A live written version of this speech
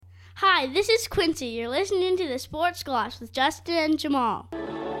Hi, this is Quincy. You're listening to the Sports Gloss with Justin and Jamal.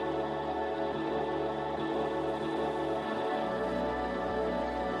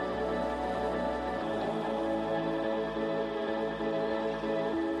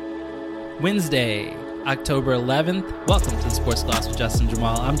 Wednesday, October 11th. Welcome to the Sports Gloss with Justin and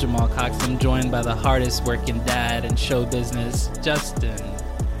Jamal. I'm Jamal Cox. I'm joined by the hardest working dad in show business, Justin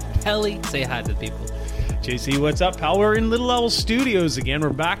Kelly. Say hi to the people. JC, what's up, pal? We're in Little Owl Studios again. We're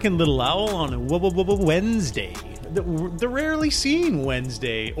back in Little Owl on a Wednesday. The rarely seen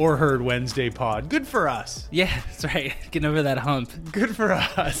Wednesday or heard Wednesday pod. Good for us. Yeah, that's right. Getting over that hump. Good for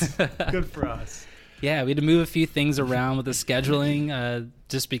us. Good for us. Yeah, we had to move a few things around with the scheduling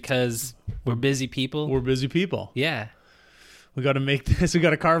just because we're busy people. We're busy people. Yeah. We got to make this. We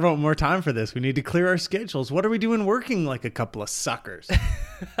got to carve out more time for this. We need to clear our schedules. What are we doing working like a couple of suckers?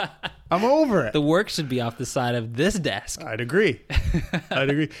 I'm over it. The work should be off the side of this desk. I'd agree.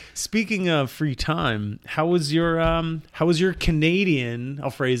 Speaking of free time, how was your Canadian, I'll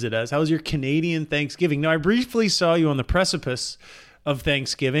phrase it as, how was your Canadian Thanksgiving? Now, I briefly saw you on the precipice of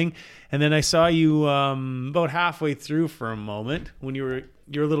Thanksgiving, and then I saw you about halfway through for a moment when you're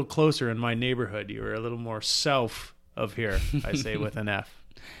a little closer in my neighborhood. You were a little more south of here, I say with an F.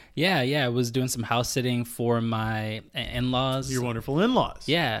 Yeah. I was doing some house sitting for my in-laws. Your wonderful in-laws.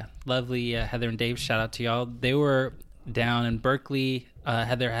 Yeah, lovely Heather and Dave. Shout out to y'all. They were down in Berkeley.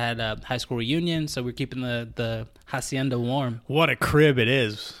 Heather had a high school reunion, so we're keeping the hacienda warm. What a crib it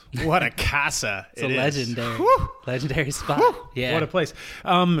is! What a casa! It's a legendary spot. Whew. Yeah, what a place.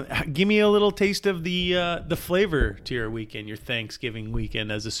 Give me a little taste of the flavor to your weekend, your Thanksgiving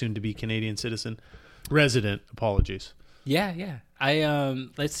weekend, as a soon-to-be Canadian resident. Apologies. Yeah. I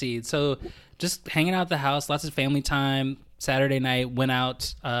let's see. So just hanging out at the house, lots of family time. Saturday night, went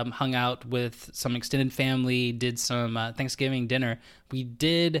out, hung out with some extended family, did some Thanksgiving dinner. We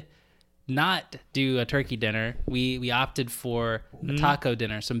did not do a turkey dinner. We opted for a taco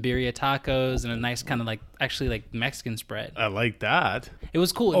dinner, some birria tacos, and a nice kind of like Mexican spread. I like that. It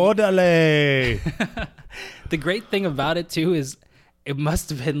was cool. Orale. The great thing about it too is it must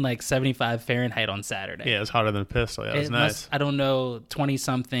have been like 75 Fahrenheit on Saturday. Yeah, it was hotter than a pistol. Yeah, it was nice. I don't know, 20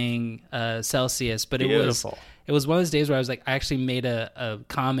 something Celsius, but Beautiful. It was one of those days where I actually made a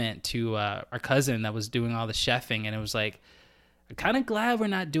comment to our cousin that was doing all the chefing, and it was like, I'm kind of glad we're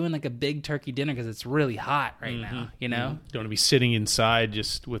not doing like a big turkey dinner because it's really hot right now, you know? Don't want to be sitting inside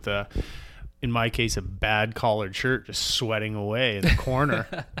just with in my case, a bad collared shirt, just sweating away in the corner.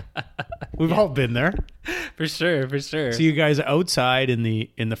 We've all been there. For sure. See you guys outside in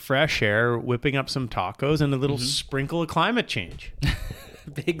the fresh air, whipping up some tacos and a little sprinkle of climate change.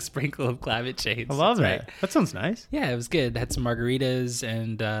 Big sprinkle of climate change. I love that. Right. That sounds nice. Yeah, it was good. Had some margaritas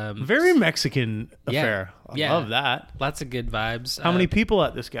and very Mexican affair. I love that. Lots of good vibes. How many people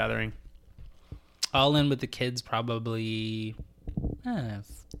at this gathering? All in with the kids, probably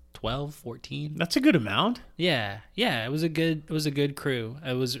 12, 14. That's a good amount. Yeah. It was a good crew.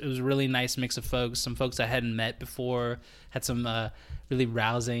 It was a really nice mix of folks. Some folks I hadn't met before. Had some really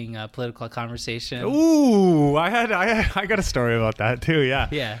rousing political conversation. Ooh, I got a story about that too. Yeah.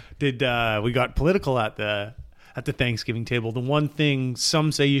 Yeah. Did we got political at the Thanksgiving table? The one thing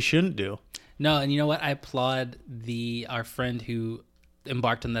some say you shouldn't do. No, and you know what? I applaud our friend who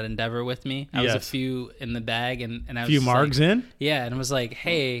embarked on that endeavor with me. I was a few in the bag, and I was a few margs like, in. Yeah, and I was like,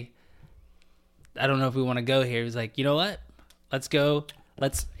 hey, I don't know if we want to go here. He was like, you know what? Let's go.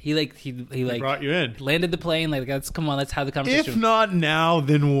 He brought you in, landed the plane. Like, let's have the conversation. If not now,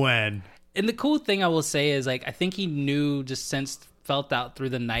 then when? And the cool thing I will say is, like, I think he knew, just felt out through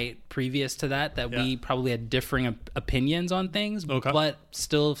the night previous to that we probably had differing opinions on things, but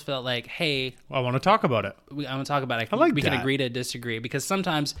still felt like, hey, I want to talk about it. I want to talk about it. We can agree to disagree, because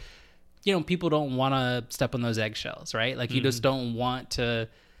sometimes, people don't want to step on those eggshells, right? Like, you just don't want to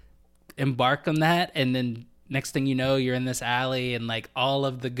embark on that, and then next thing you know, you're in this alley, and like all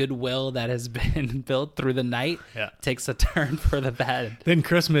of the goodwill that has been built through the night takes a turn for the bad. Then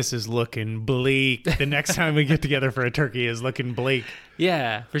Christmas is looking bleak. The next time we get together for a turkey is looking bleak.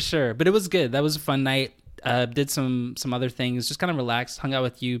 Yeah, for sure. But it was good. That was a fun night. Did some other things, just kind of relaxed, hung out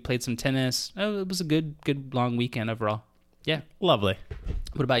with you, played some tennis. It was a good long weekend overall. Yeah. Lovely.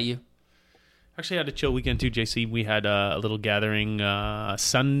 What about you? Actually, I had a chill weekend too, JC. We had a little gathering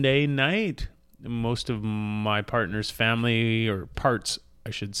Sunday night. Most of my partner's family, or parts,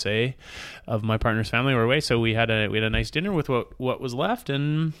 I should say, of my partner's family were away, so we had a nice dinner with what was left,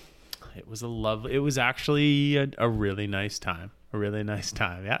 and it was actually a really nice time.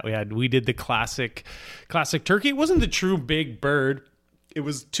 Yeah, we did the classic turkey. It wasn't the true big bird. It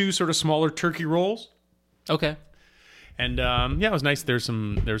was two sort of smaller turkey rolls. Okay. And it was nice. There's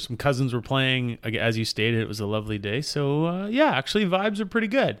some cousins were playing. As you stated, it was a lovely day. So actually vibes are pretty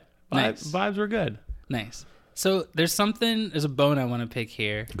good. Nice. Vibes were good. Nice. So there's a bone I want to pick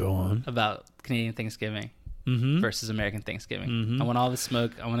here. Go on. About Canadian Thanksgiving Mm-hmm. versus American Thanksgiving. Mm-hmm. I want all the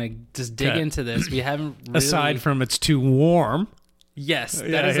smoke. I want to just dig into this. We haven't really... Aside from it's too warm. Yes,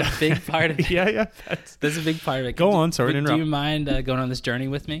 that is a big part of it. Yeah. That's a big part of it. Go on. Sorry to interrupt. Do you mind going on this journey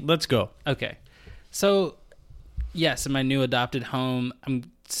with me? Let's go. Okay. So, yes, in my new adopted home,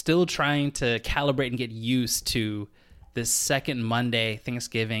 I'm still trying to calibrate and get used to this second Monday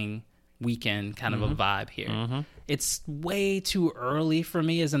Thanksgiving weekend kind of a vibe here. Mm-hmm. It's way too early for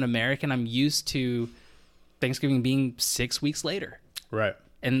me as an American. I'm used to Thanksgiving being 6 weeks later. Right.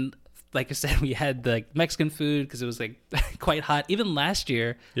 And like I said, we had the Mexican food because it was like quite hot. Even last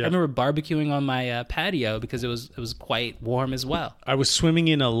year, Yeah. I remember barbecuing on my patio because it was quite warm as well. I was swimming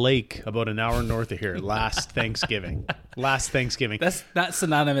in a lake about an hour north of here last Thanksgiving. That's not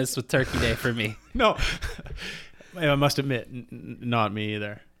synonymous with Turkey Day for me. No. I must admit, not me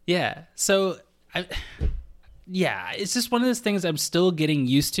either. Yeah. So, it's just one of those things I'm still getting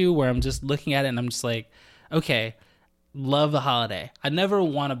used to where I'm just looking at it and I'm just like, okay, love a holiday. I never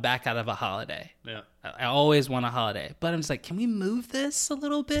want to back out of a holiday. Yeah. I always want a holiday. But I'm just like, can we move this a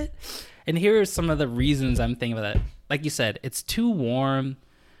little bit? And here are some of the reasons I'm thinking about that. Like you said, it's too warm.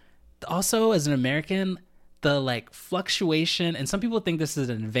 Also, as an American, the like fluctuation, and some people think this is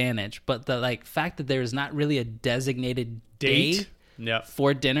an advantage, but the like fact that there is not really a designated day Yeah.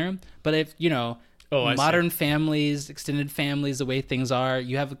 for dinner. But if, I modern families, extended families, the way things are,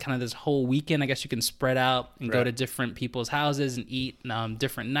 you have kind of this whole weekend. I guess you can spread out and go Right. to different people's houses and eat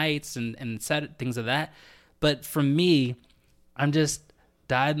different nights and set things of that. But for me, I'm just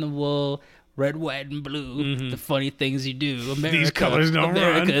dyed in the wool, red, white, and blue. The funny things you do. America, These colors don't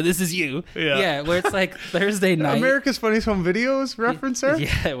America, run. this is you. Yeah. Where it's like Thursday night. America's Funniest Home Videos referencer?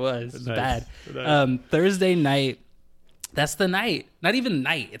 Yeah, it was. It's Nice. bad. Nice. Thursday night, that's the night. Not even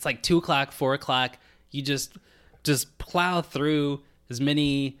night. It's like 2 o'clock, 4 o'clock. You just plow through as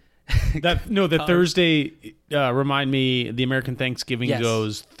many. The Thursday, remind me, the American Thanksgiving Yes.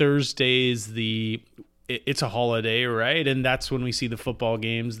 goes Thursdays, it's a holiday, right? And that's when we see the football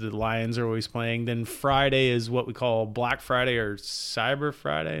games. The Lions are always playing. Then Friday is what we call Black Friday or Cyber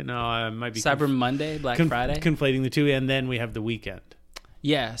Friday. No, it might be Cyber Monday, Black Friday. Conflating the two. And then we have the weekend.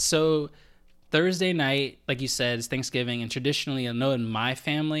 Yeah. So Thursday night, like you said, is Thanksgiving. And traditionally, I know in my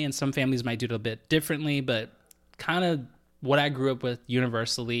family, and some families might do it a bit differently, but kind of what I grew up with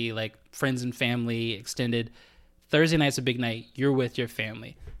universally, like friends and family, extended. Thursday night's a big night. You're with your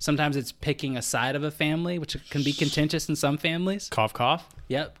family. Sometimes it's picking a side of a family, which can be contentious in some families. Cough, cough.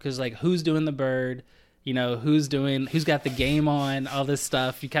 Yep, because like who's doing the bird, who's got the game on, all this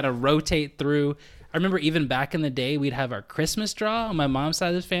stuff. You kind of rotate through. I remember even back in the day, we'd have our Christmas draw on my mom's side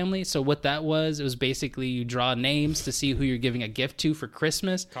of the family. So what that was, it was basically you draw names to see who you're giving a gift to for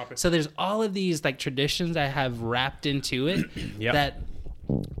Christmas. Copy. So there's all of these like traditions I have wrapped into it Yep. that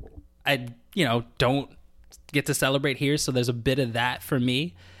I, don't get to celebrate here. So there's a bit of that for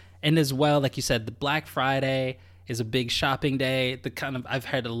me. And as well, like you said, the Black Friday is a big shopping day. I've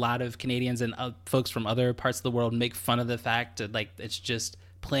heard a lot of Canadians and folks from other parts of the world make fun of the fact that like it's just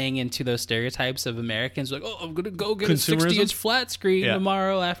playing into those stereotypes of Americans. Like, oh, I'm gonna go get a Consumerism? 60-inch flat screen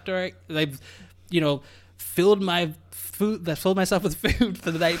tomorrow after I've filled myself with food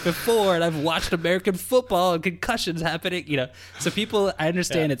for the night before, and I've watched American football and concussions happening. So people, I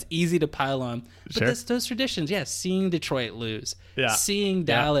understand it's easy to pile on, but Sure. those traditions, seeing Detroit lose, seeing Yeah.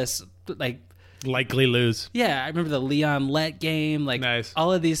 Dallas Likely lose. I remember the Leon Lett game, Nice.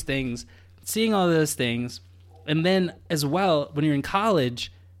 all of these things, seeing all those things. And then as well, when you're in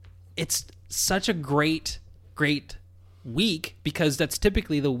college, it's such a great week because that's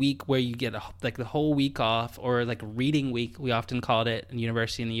typically the week where you get the whole week off, or like reading week, we often called it in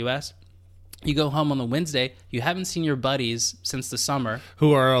university in the U.S. You go home on the Wednesday, you haven't seen your buddies since the summer.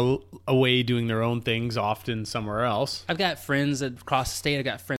 Who are away doing their own things, often somewhere else. I've got friends across the state.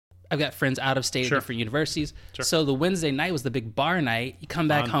 I've got friends out of state Sure. at different universities. Sure. So the Wednesday night was the big bar night. You come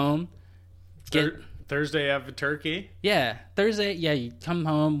back home. Thursday, have a turkey. Thursday, you come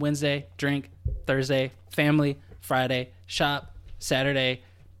home, Wednesday, drink, Thursday, family, Friday, shop, Saturday,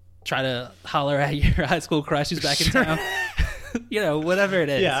 try to holler at your high school crush who's back in town. Whatever it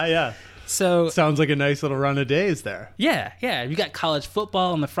is. Yeah. So, Sounds like a nice little run of days there. yeah. You got college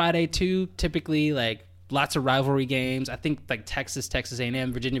football on the Friday too, typically like lots of rivalry games. I think like Texas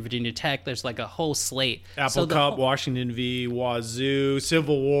A&M, Virginia Tech, there's like a whole slate. Apple Cup, Washington v. Wazoo,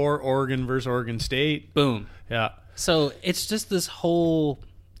 Civil War, Oregon versus Oregon State. Boom. Yeah. So it's just this whole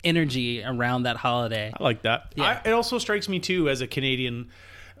energy around that holiday. I like that. Yeah. It also strikes me too as a Canadian,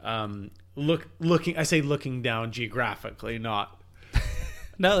 looking down geographically, not.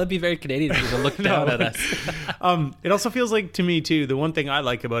 No, that'd be very Canadian to look down at us. It also feels like to me too, the one thing I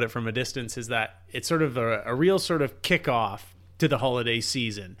like about it from a distance is that it's sort of a real sort of kickoff to the holiday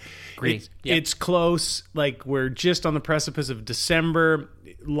season. Agree. Yep. It's close. Like we're just on the precipice of December.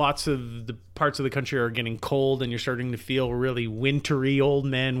 Lots of the parts of the country are getting cold and you're starting to feel really wintry. Old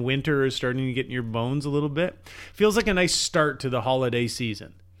man winter is starting to get in your bones a little bit. Feels like a nice start to the holiday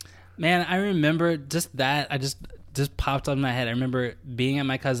season. Man, I remember just that. I just popped on my head. I remember being at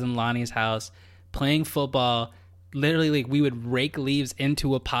my cousin Lonnie's house, playing football. Literally, like, we would rake leaves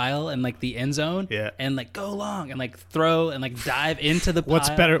into a pile in like the end zone, and like go long and like throw and like dive into the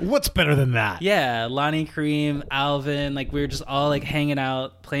pile. What's better than that? Yeah, Lonnie, Kareem, Alvin, like we were just all like hanging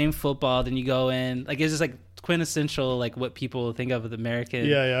out, playing football. Then you go in, like it's just like quintessential, like what people think of the American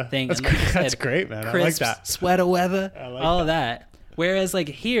thing. That's, and, like, that's great, man. I like crisps, that. sweater weather, like all of that. Whereas like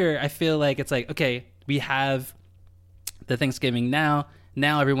here, I feel like it's like, okay, we have the Thanksgiving now.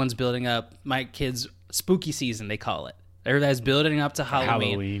 Now everyone's building up. My kids' spooky season, they call it. Everybody's building up to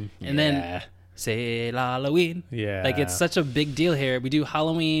Halloween. And then say Halloween. Yeah. Like it's such a big deal here. We do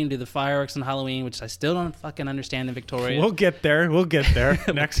Halloween, do the fireworks on Halloween, which I still don't fucking understand in Victoria. We'll get there.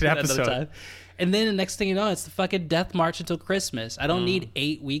 Next Another episode. time. And then the next thing you know, it's the fucking death march until Christmas. I don't need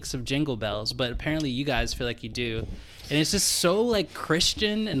 8 weeks of Jingle Bells, but apparently you guys feel like you do. And it's just so like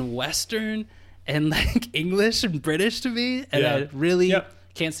Christian and Western and like English and British to me. And I really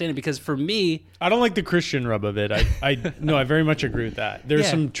can't stand it because for me, I don't like the Christian rub of it. I very much agree with that. There's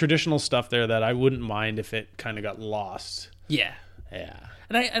some traditional stuff there that I wouldn't mind if it kind of got lost. Yeah. Yeah.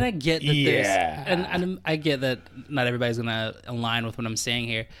 And I get that and I get that not everybody's gonna align with what I'm saying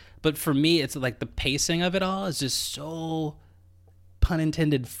here. But for me, it's like the pacing of it all is just so, pun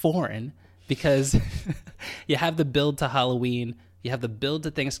intended, foreign because you have the build to Halloween, you have the build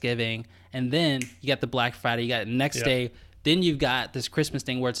to Thanksgiving, and then you got the Black Friday, you got next day. Then you've got this Christmas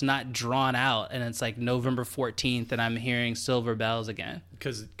thing where it's not drawn out and it's like November 14th and I'm hearing silver bells again.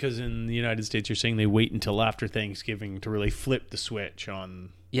 Because in the United States, you're saying they wait until after Thanksgiving to really flip the switch on...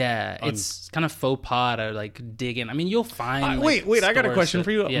 Yeah, it's kind of faux pas to like dig in. I mean, you'll find... wait, I got a question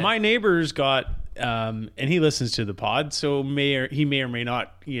for you. Yeah. My neighbor's got... and he listens to the pod, so he may or may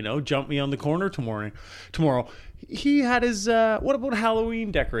not, jump me on the corner tomorrow. He had his... what about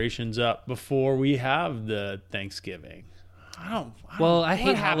Halloween decorations up before we have the Thanksgiving? I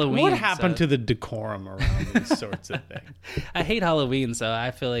hate Halloween. What happened to the decorum around these sorts of things? I hate Halloween, so I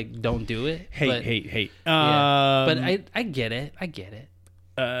feel like don't do it. Hate. But I get it.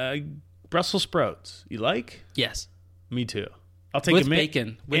 Brussels sprouts, you like? Yes. Me too. I'll take with them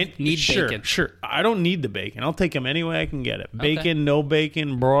bacon. Bacon. Sure. I don't need the bacon. I'll take them any way I can get it. Bacon, no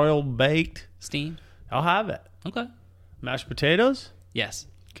bacon, broiled, baked. Steam. I'll have it. Okay. Mashed potatoes? Yes.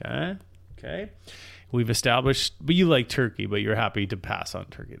 Okay. We've established, but you like turkey, but you're happy to pass on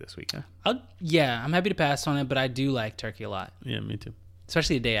turkey this week, huh? I'm happy to pass on it, but I do like turkey a lot. Yeah, me too.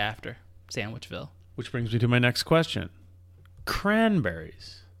 Especially the day after Sandwichville. Which brings me to my next question.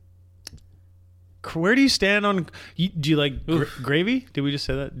 Cranberries. Where do you stand on... do you like gravy? Did we just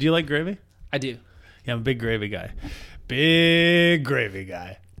say that? Do you like gravy? I do. Yeah, I'm a big gravy guy. Big gravy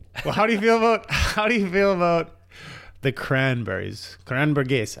guy. Well, how do you feel about the cranberries?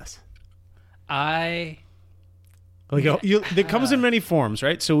 Cranberguesas. It comes in many forms,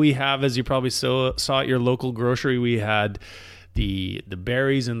 right? So we have, as you probably saw at your local grocery, we had the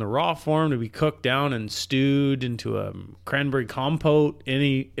berries in the raw form to be cooked down and stewed into a cranberry compote,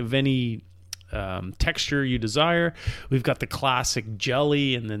 any texture you desire. We've got the classic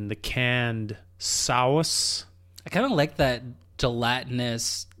jelly and then the canned sauce. I kind of like that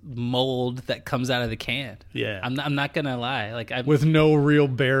gelatinous mold that comes out of the can. Yeah. I'm not gonna lie. With no real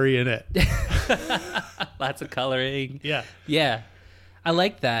berry in it. Lots of coloring. Yeah. I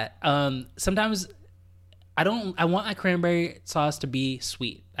like that. Sometimes I want my cranberry sauce to be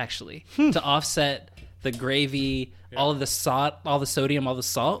sweet, actually. To offset the gravy, all of the salt, all the sodium, all the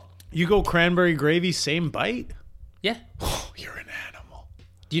salt. You go cranberry gravy, same bite? Yeah. Oh, you're an animal.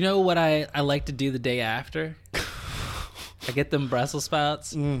 Do you know what I like to do the day after? I get them Brussels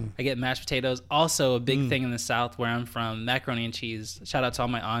sprouts. I get mashed potatoes. Also, a big thing in the South where I'm from, macaroni and cheese. Shout out to all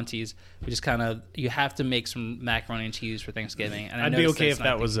my aunties. We just you have to make some macaroni and cheese for Thanksgiving. And I'd be okay if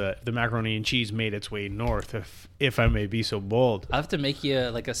that was the macaroni and cheese made its way north, if I may be so bold. I'll have to make you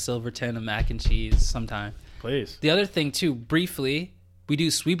like a silver tin of mac and cheese sometime. Please. The other thing too, briefly, we do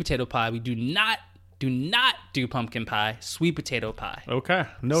sweet potato pie. We do not do pumpkin pie. Sweet potato pie. Okay,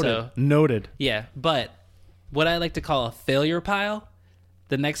 noted. Yeah, but what I like to call a failure pile,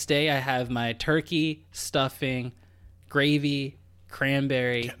 The next day, I have my turkey, stuffing, gravy,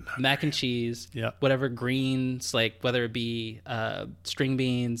 cranberry, mac and cheese, whatever greens, like whether it be string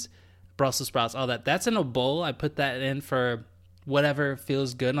beans, Brussels sprouts, all that. That's in a bowl. I put that in for whatever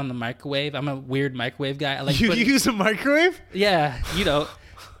feels good on the microwave. I'm a weird microwave guy. I like You use a microwave? Yeah,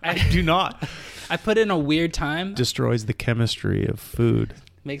 I do not. I put in a weird time. Destroys the chemistry of food.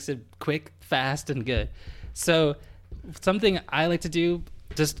 Makes it quick, fast, and good. So something I like to do,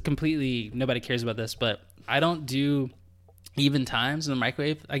 just completely, nobody cares about this, but I don't do even times in the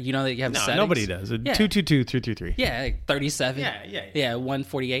microwave. Like, you know that you have settings. Nobody does. 222, 333. Yeah, like 37. Yeah.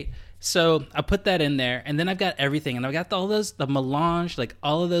 148. So I put that in there, and then I've got everything, and I've got all those, the melange, like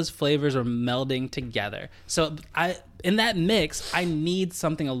all of those flavors are melding together. So in that mix, I need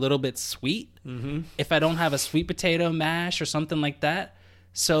something a little bit sweet. Mm-hmm. If I don't have a sweet potato mash or something like that,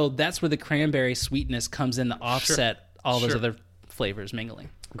 so that's where the cranberry sweetness comes in to offset all those other flavors mingling.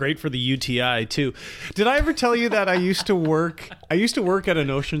 Great for the UTI too. Did I ever tell you that I used to work at an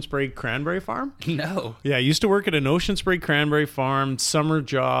Ocean Spray cranberry farm? No. Yeah, I used to work at an Ocean Spray cranberry farm, summer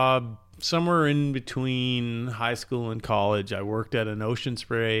job, somewhere in between high school and college. I worked at an Ocean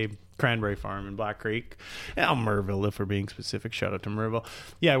Spray cranberry farm in Black Creek. Merville, if we're being specific. Shout out to Merville.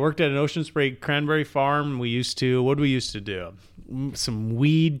 Yeah, I worked at an Ocean Spray cranberry farm. What did we used to do? Some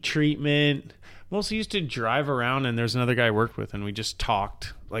weed treatment. Mostly used to drive around, and there's another guy I worked with, and we just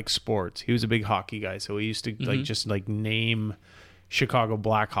talked like sports. He was a big hockey guy, so we used to just name Chicago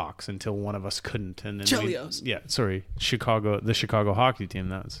Blackhawks until one of us couldn't. And then Chelios. The Chicago hockey team.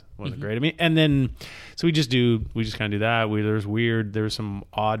 That wasn't great of me. And then, so we just kind of do that. There was some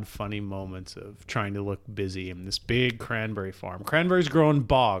odd, funny moments of trying to look busy in this big cranberry farm. Cranberries grow in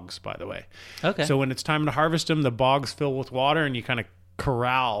bogs, by the way. Okay. So when it's time to harvest them, the bogs fill with water, and you kind of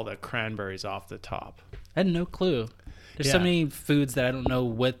corral the cranberries off the top. I had no clue. There's so many foods that I don't know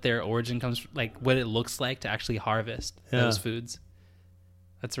what their origin comes from, like what it looks like to actually harvest those foods.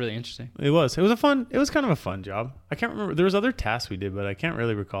 That's really interesting. It was kind of a fun job. I can't remember. There was other tasks we did, but I can't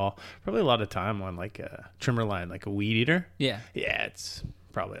really recall. Probably a lot of time on like a trimmer line, like a weed eater. Yeah. Yeah, it's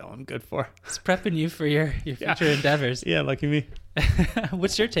probably all I'm good for. It's prepping you for your future endeavors. Yeah, lucky me.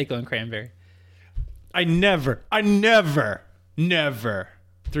 What's your take on cranberry? I never,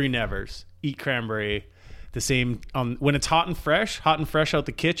 3 nevers, eat cranberry the same when it's hot and fresh out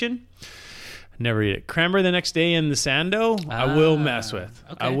the kitchen. Never eat it. Cranberry the next day in the sando, I will mess with.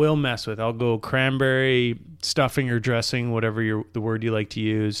 Okay. I'll go cranberry stuffing or dressing, whatever the word you like to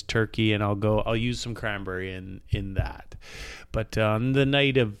use, turkey, and I'll use some cranberry in that. But on the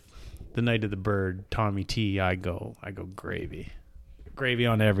night of the bird, Tommy T, I go gravy. Gravy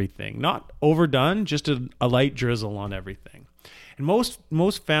on everything. Not overdone, just a light drizzle on everything. And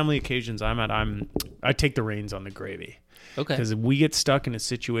most family occasions I take the reins on the gravy. Okay. Because if we get stuck in a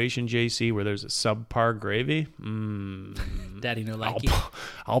situation, JC, where there's a subpar gravy, Daddy no like you.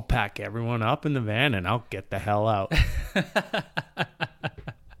 I'll pack everyone up in the van and I'll get the hell out.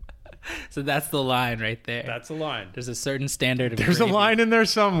 So that's the line right there. That's a line. There's a certain standard of There's gravy. a line in there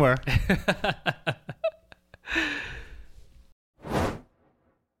somewhere.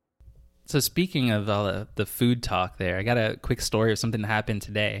 So speaking of all the food talk there, I got a quick story of something that happened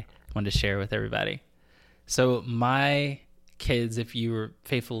today I wanted to share with everybody. So my kids, if you were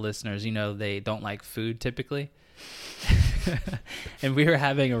faithful listeners, you know they don't like food typically. And we were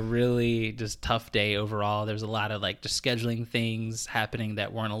having a really just tough day overall. There's a lot of like just scheduling things happening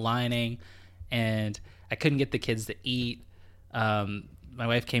that weren't aligning, and I couldn't get the kids to eat. My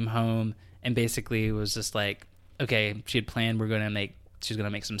wife came home and basically was just like, okay, she had planned she was going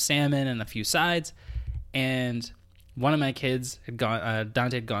to make some salmon and a few sides. And one of my kids had gone,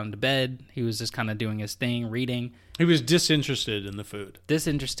 Dante had gone to bed. He was just kind of doing his thing, reading. He was disinterested in the food.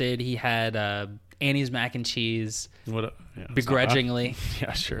 Disinterested. He had Annie's mac and cheese, begrudgingly.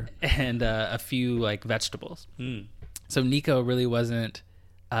 Yeah, sure. And a few like vegetables. So Nico really wasn't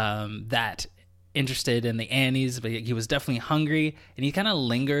that interested in the Annie's, but he was definitely hungry, and he kind of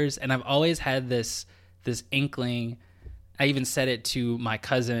lingers. And I've always had this inkling. I even said it to my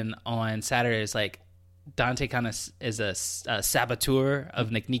cousin on Saturday. It's like Dante kind of is a saboteur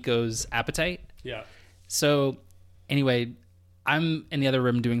of Nico's appetite. Yeah. So anyway, I'm in the other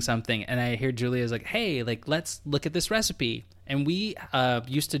room doing something, and I hear Julia's like, hey, like, let's look at this recipe. And we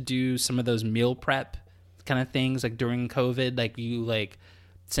used to do some of those meal prep kind of things, like during COVID, like you like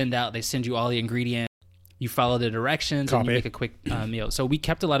they send you all the ingredients, you follow the directions, and you make a quick meal. So we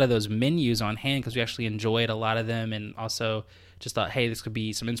kept a lot of those menus on hand because we actually enjoyed a lot of them, and also just thought, hey, this could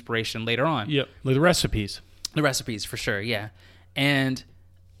be some inspiration later on. Yep, the recipes. The recipes, for sure, yeah. And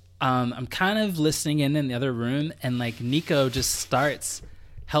I'm kind of listening in the other room, and like Nico just starts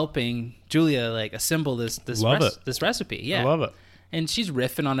helping Julia like assemble this this recipe. Yeah, I love it. And she's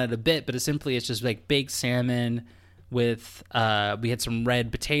riffing on it a bit, but it's just like baked salmon with we had some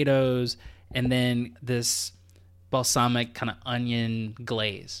red potatoes and then this balsamic kind of onion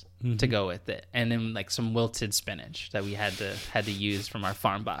glaze to go with it, and then like some wilted spinach that we had to use from our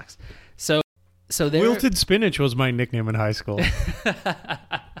farm box. So Wilted spinach was my nickname in high school.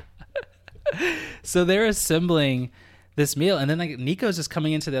 So they're assembling this meal, and then like Nico's just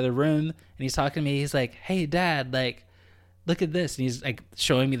coming into the other room and he's talking to me. He's like, "Hey Dad, like look at this." And he's like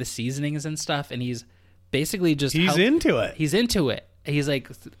showing me the seasonings and stuff, and he's basically just into it. He's into it. He's like,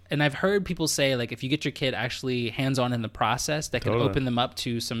 and I've heard people say like if you get your kid actually hands-on in the process, that can open them up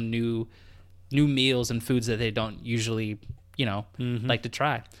to some new meals and foods that they don't usually, like to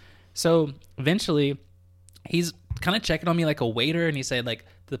try. So eventually he's kind of checking on me like a waiter, and he said like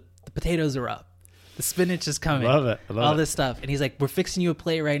the potatoes are up, the spinach is coming, I love it. This stuff. And he's like, "We're fixing you a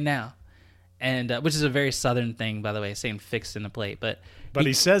plate right now." And which is a very Southern thing, by the way, saying "fixed in a plate," but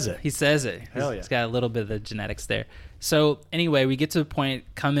he says it. He says it. Hell yeah. He's got a little bit of the genetics there. So anyway, we get to the point,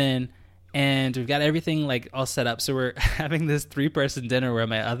 come in, and we've got everything like all set up. So we're having this 3-person dinner where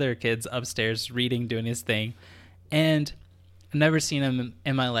my other kid's upstairs reading, doing his thing. And I've never seen him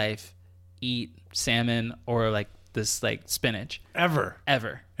in my life eat salmon or like this like spinach. Ever.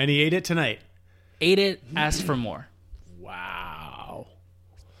 And he ate it tonight. Ate it, asked for more. Wow.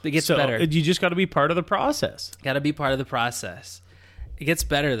 It gets better. You just got to be part of the process. Got to be part of the process. It gets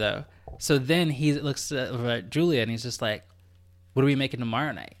better though. So then he looks at Julia and he's just like, "What are we making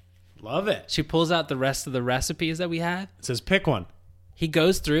tomorrow night?" Love it. She pulls out the rest of the recipes that we have. It says pick one. He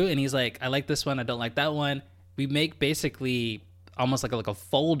goes through and he's like, "I like this one. I don't like that one." We make basically almost like a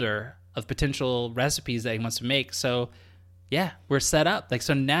folder of potential recipes that he wants to make. So yeah, we're set up. Like,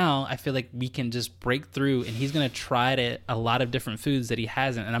 so now I feel like we can just break through, and he's going to try a lot of different foods that he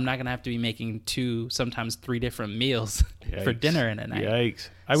hasn't. And I'm not going to have to be making 2, sometimes 3 different meals for dinner in a night. Yikes.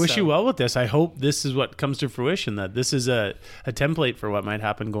 I wish you well with this. I hope this is what comes to fruition, that this is a template for what might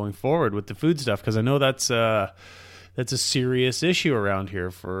happen going forward with the food stuff. Because I know that's a serious issue around here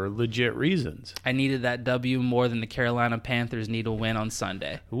for legit reasons. I needed that W more than the Carolina Panthers need a win on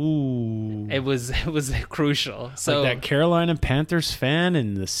Sunday. Ooh. It was crucial. So like that Carolina Panthers fan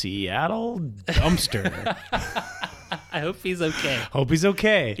in the Seattle dumpster. I hope he's okay. Hope he's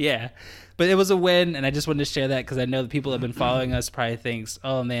okay. Yeah. But it was a win, and I just wanted to share that because I know the people that have been following us probably thinks,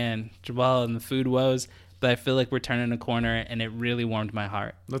 "Oh man, Jamal and the food woes." But I feel like we're turning a corner, and it really warmed my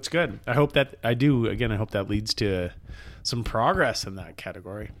heart. That's good. I hope that I hope that leads to some progress in that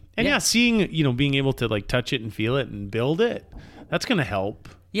category. And seeing, being able to like touch it and feel it and build it, that's going to help.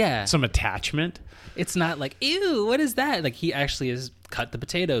 Yeah. Some attachment. It's not like, "Ew, what is that?" Like he actually has cut the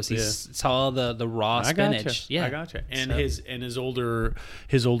potatoes. He saw the raw spinach. Gotcha. Yeah. I gotcha. And his older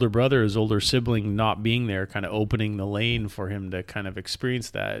brother, his older sibling not being there, kind of opening the lane for him to kind of experience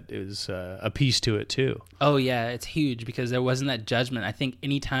that is a piece to it too. Oh yeah, it's huge because there wasn't that judgment. I think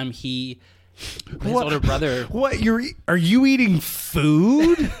anytime his older brother. What are you eating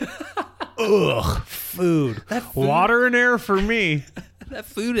food? Ugh, food. Water and air for me. That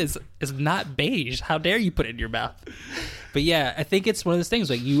food is not beige. How dare you put it in your mouth? But yeah, I think it's one of those things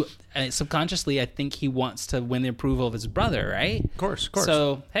like subconsciously, I think he wants to win the approval of his brother, right? Of course.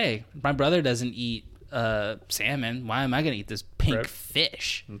 So, hey, my brother doesn't eat salmon. Why am I going to eat this pink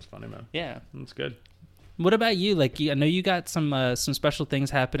fish? That's funny, man. Yeah. That's good. What about you? Like, I know you got some special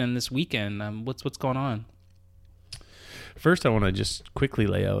things happening this weekend. What's going on? First, I want to just quickly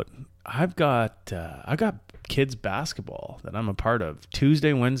lay out. I've got kids basketball that I'm a part of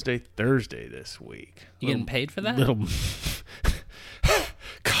Tuesday, Wednesday, Thursday this week. You getting paid for that?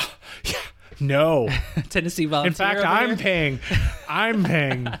 No. Tennessee volunteer. In fact, I'm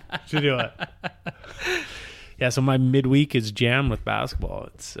paying to do it. Yeah, so my midweek is jammed with basketball.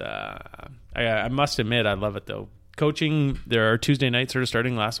 It's I must admit I love it though. Coaching, there are Tuesday nights sort of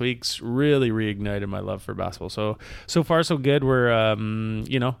starting last week's really reignited my love for basketball. So far so good. We're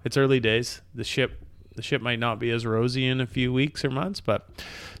it's early days. The ship might not be as rosy in a few weeks or months, but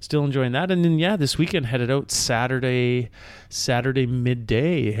still enjoying that. And then this weekend headed out Saturday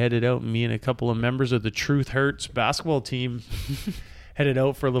midday. Headed out, me and a couple of members of the Truth Hurts basketball team headed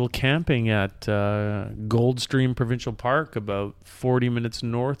out for a little camping at Goldstream Provincial Park, about 40 minutes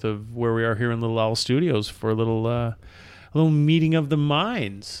north of where we are here in Little Owl Studios, for a little meeting of the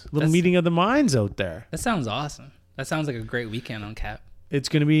minds. Meeting of the minds out there. That sounds awesome. That sounds like a great weekend on Cap. I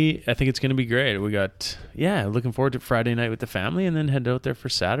think it's going to be great. We got, looking forward to Friday night with the family, and then head out there for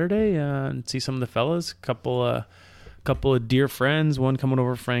Saturday and see some of the fellas. a couple of dear friends, one coming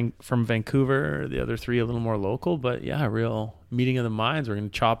over from Vancouver, the other three a little more local. But yeah, a real meeting of the minds. We're going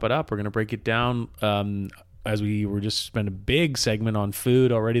to chop it up. We're going to break it down. As we were just spent a big segment on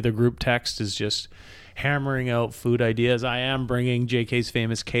food already. The group text is just hammering out food ideas. I am bringing JK's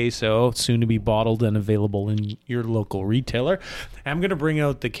famous queso, soon to be bottled and available in your local retailer. I'm going to bring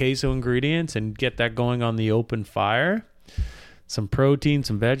out the queso ingredients and get that going on the open fire. Some protein,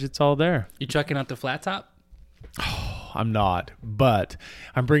 some veg, it's all there. You trucking out the flat top? I'm not, but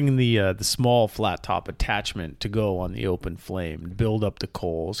I'm bringing the small flat top attachment to go on the open flame, build up the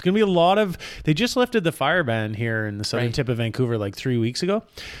coals. It's going to be a lot of, they just lifted the fire ban here in the southern tip of Vancouver like 3 weeks ago.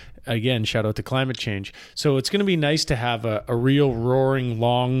 Again, shout out to climate change. So it's going to be nice to have a real roaring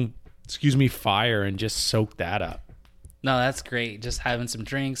long, fire and just soak that up. No, that's great. Just having some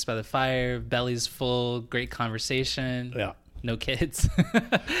drinks by the fire, belly's full, great conversation. Yeah. No kids.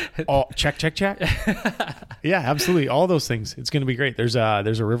 Oh, check. Yeah, absolutely. All those things. It's going to be great. There's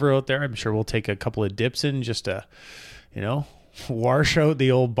a river out there. I'm sure we'll take a couple of dips in just to, wash out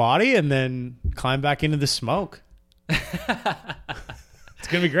the old body and then climb back into the smoke. It's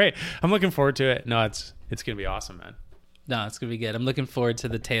going to be great. I'm looking forward to it. No, it's going to be awesome, man. No, it's going to be good. I'm looking forward to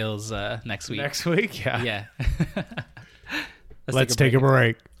the tales next week. Next week? Yeah. Yeah. Let's take a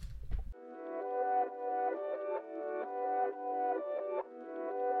break.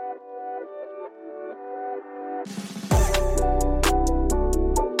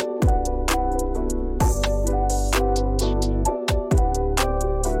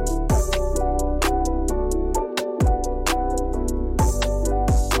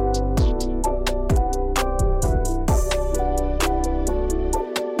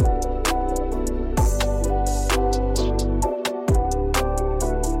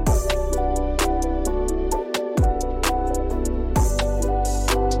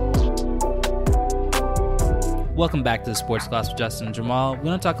 Welcome back to the Sports Gloss with Justin and Jamal. We're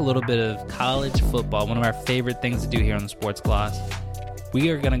going to talk a little bit of college football, one of our favorite things to do here on the Sports Gloss.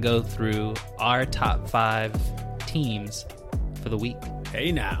 We are going to go through our top 5 teams for the week.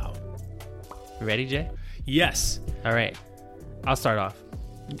 Hey now. You ready, Jay? Yes. All right. I'll start off.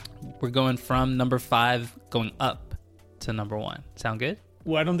 We're going from number 5 going up to number 1. Sound good?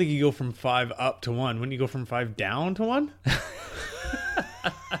 Well, I don't think you go from 5 up to 1. Wouldn't you go from 5 down to 1?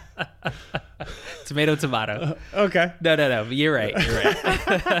 Tomato. Okay. No. You're right.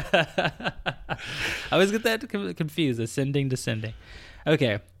 I always get that confused. Ascending, descending.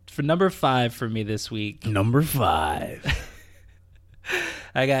 Okay. For number 5 for me this week. Number 5.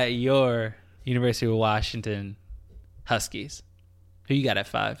 I got your University of Washington Huskies. Who you got at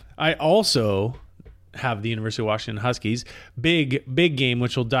 5? I also have the University of Washington Huskies. Big game,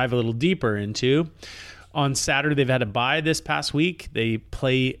 which we'll dive a little deeper into. On Saturday, they've had a bye this past week. They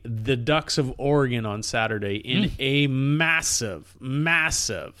play the Ducks of Oregon on Saturday in a massive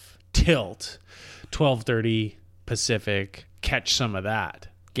tilt. 12:30 Pacific. Catch some of that.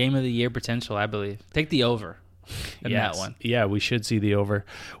 Game of the year potential, I believe. Take the over in that one. Yeah, we should see the over.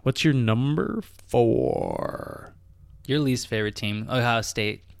 What's your number 4? Your least favorite team, Ohio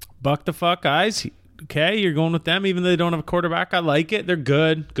State. Buck the fuck eyes. Okay, you're going with them even though they don't have a quarterback. I like it. They're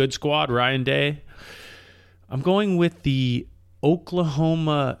good. Good squad. Ryan Day. I'm going with the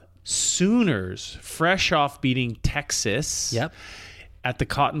Oklahoma Sooners, fresh off beating Texas at the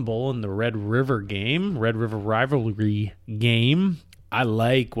Cotton Bowl in the Red River rivalry game. I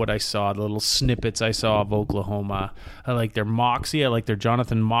like what I saw, the little snippets I saw of Oklahoma. I like their moxie. I like their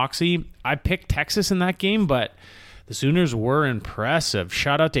Jonathan Moxie. I picked Texas in that game, but the Sooners were impressive.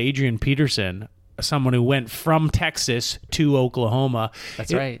 Shout out to Adrian Peterson, someone who went from Texas to Oklahoma.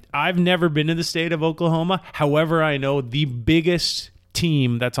 That's right. I've never been to the state of Oklahoma. However, I know the biggest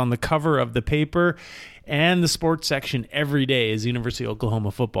team that's on the cover of the paper and the sports section every day is the University of Oklahoma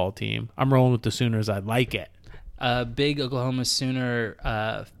football team. I'm rolling with the Sooners. I like it. A big Oklahoma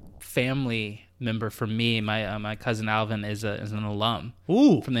Sooner family member for me, my cousin Alvin is an alum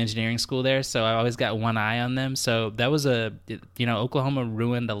from the engineering school there, so I always got one eye on them. So that was Oklahoma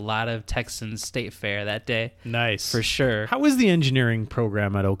ruined a lot of Texans State Fair that day. Nice. For sure. How is the engineering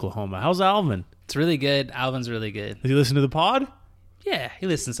program at Oklahoma? How's Alvin? It's really good. Alvin's really good. Does he listen to the pod? Yeah, he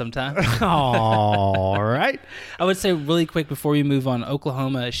listens sometimes. All right. I would say really quick before we move on,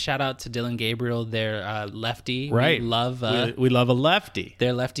 Oklahoma, shout out to Dylan Gabriel, their lefty. Right. We love a lefty.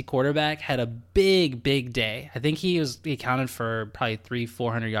 Their lefty quarterback had a big day. I think he accounted for probably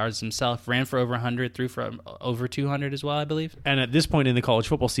 300-400 yards himself, ran for over 100, threw for over 200 as well, I believe. And at this point in the college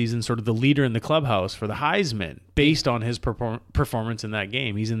football season, sort of the leader in the clubhouse for the Heisman based on his performance in that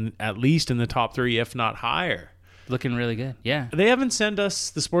game. He's at least in the top 3, if not higher. Looking really good. Yeah. They haven't sent us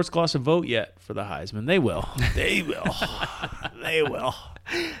the Sports Gloss a vote yet for the Heisman. They will. They will. They will.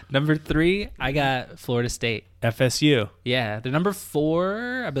 Number 3, I got Florida State. FSU. Yeah, they're number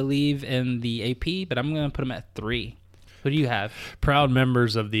 4, I believe, in the AP, but I'm going to put them at 3. Who do you have? Proud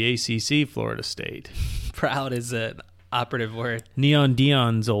members of the ACC, Florida State. Proud is an operative word. Neon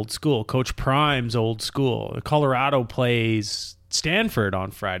Dion's old school. Coach Prime's old school. Colorado plays Stanford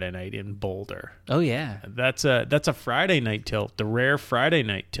on Friday night in Boulder. Oh, yeah. That's a Friday night tilt, the rare Friday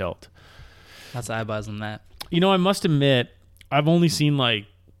night tilt. Lots of eyeballs on that. You know, I must admit, I've only seen like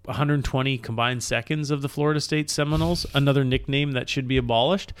 120 combined seconds of the Florida State Seminoles, another nickname that should be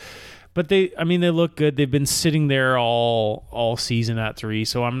abolished. But they look good. They've been sitting there all season at 3,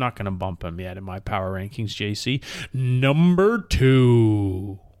 so I'm not going to bump them yet in my power rankings, JC. Number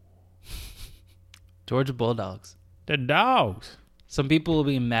 2. Georgia Bulldogs. The Dogs. Some people will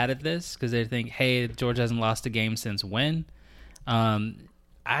be mad at this because they think, hey, Georgia hasn't lost a game since when? I'm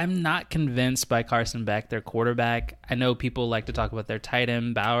not convinced by Carson Beck, their quarterback. I know people like to talk about their tight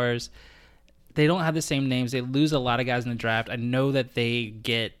end, Bowers. They don't have the same names. They lose a lot of guys in the draft. I know that they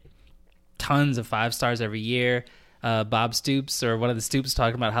get tons of 5 stars every year. Bob Stoops, or one of the Stoops,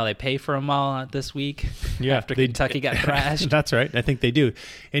 talking about how they pay for them all this week after Kentucky got thrashed. That's right. I think they do.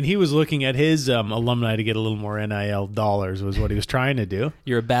 And he was looking at his alumni to get a little more NIL dollars was what he was trying to do.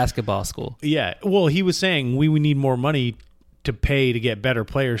 You're a basketball school. Yeah. Well, he was saying we would need more money to pay to get better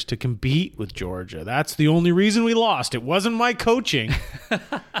players to compete with Georgia. That's the only reason we lost. It wasn't my coaching.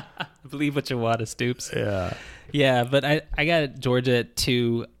 Believe what you want of Stoops. Yeah. Yeah, but I got Georgia at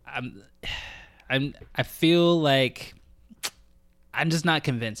 2. I feel like I'm just not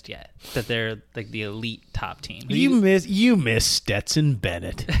convinced yet that they're like the elite top team. You miss Stetson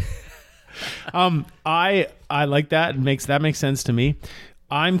Bennett. I like that. That makes sense to me.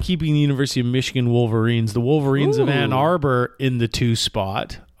 I'm keeping the University of Michigan Wolverines, the Wolverines of Ann Arbor, in the 2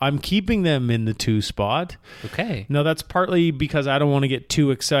 spot. I'm keeping them in the 2 spot. Okay. No, that's partly because I don't want to get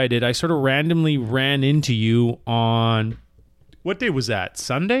too excited. I sort of randomly ran into you on, what day was that?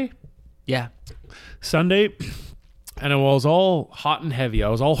 Sunday? Yeah. Sunday, and I was all hot and heavy. I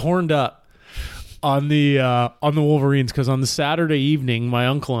was all horned up on the Wolverines because on the Saturday evening, my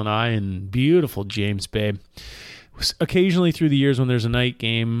uncle and I in beautiful James Bay, occasionally through the years when there's a night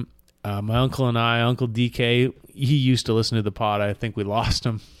game, my uncle and I, Uncle DK, he used to listen to the pod. I think we lost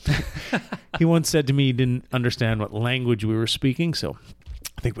him. He once said to me he didn't understand what language we were speaking, so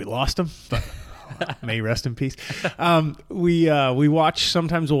I think we lost him, but may he rest in peace. We watch,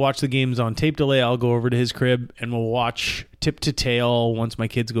 sometimes we'll watch the games on tape delay. I'll go over to his crib and we'll watch tip to tail once my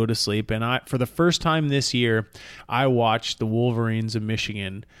kids go to sleep. And for the first time this year, I watched the Wolverines of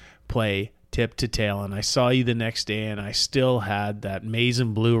Michigan play tip to tail, and I saw you the next day, and I still had that maize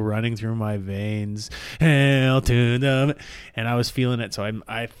and blue running through my veins. Hail to them, and I was feeling it. So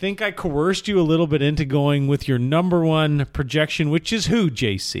I think I coerced you a little bit into going with your number 1 projection, which is who,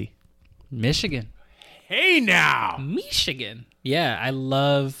 JC? Michigan. Hey now, Michigan. Yeah, I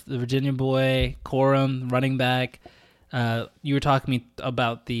love the Virginia boy, Corum, running back. You were talking to me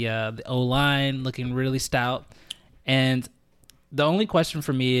about the O-line looking really stout, and the only question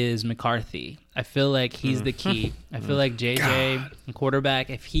for me is McCarthy. I feel like he's the key. I feel like JJ, quarterback,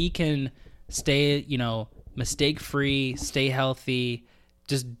 if he can stay, mistake-free, stay healthy,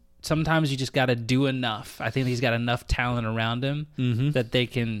 just sometimes you just got to do enough. I think he's got enough talent around him that they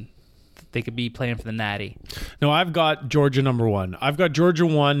could be playing for the Natty. No, I've got Georgia number 1. I've got Georgia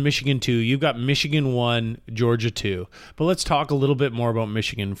 1, Michigan 2. You've got Michigan 1, Georgia 2. But let's talk a little bit more about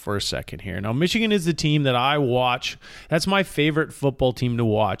Michigan for a second here. Now, Michigan is the team that I watch. That's my favorite football team to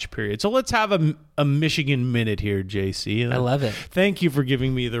watch, period. So let's have a Michigan minute here, JC. I love it. Thank you for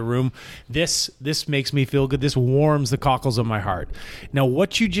giving me the room. This makes me feel good. This warms the cockles of my heart. Now,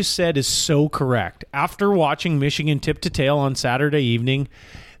 what you just said is so correct. After watching Michigan tip to tail on Saturday evening,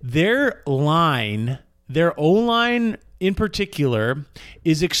 their O-line in particular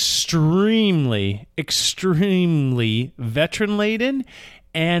is extremely, extremely veteran-laden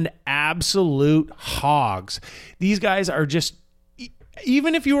and absolute hogs. These guys are just,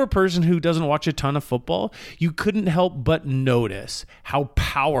 even if you're a person who doesn't watch a ton of football, you couldn't help but notice how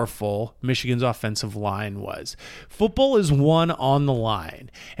powerful Michigan's offensive line was. Football is won on the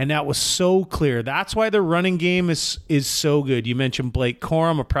line, and that was so clear. That's why their running game is so good. You mentioned Blake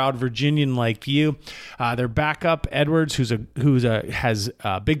Corum, a proud Virginian like you. Their backup Edwards, has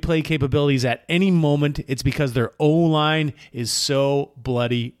big play capabilities at any moment. It's because their O-line is so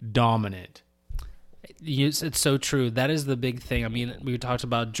bloody dominant. It's so true. That is the big thing. I mean, we talked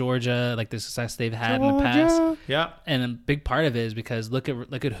about Georgia, like the success they've had in the past. Yeah. And a big part of it is because look at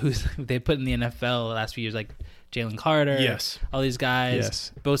who they put in the NFL the last few years, like Jalen Carter. Yes. All these guys,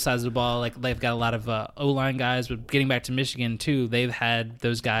 Yes. both sides of the ball. Like they've got a lot of O-line guys. But getting back to Michigan too, they've had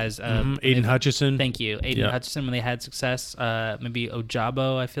those guys. Aiden Hutchison. Thank you, Aiden Hutchinson. When they had success, maybe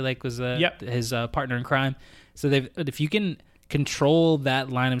Ojabo, I feel like was his partner in crime. So if you can control that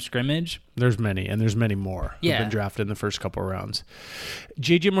line of scrimmage, there's many more who've been drafted in the first couple of rounds.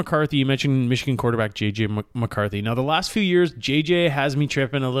 JJ McCarthy, you mentioned Michigan quarterback JJ McCarthy. Now the last few years, JJ has me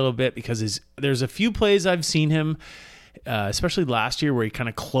tripping a little bit because there's a few plays I've seen him, especially last year, where he kind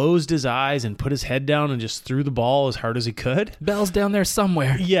of closed his eyes and put his head down and just threw the ball as hard as he could. Bell's down there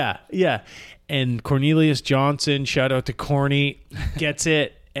somewhere. Yeah. And Cornelius Johnson, shout out to Corny, gets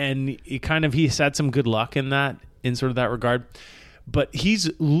it, and he's had some good luck in sort of that regard. But he's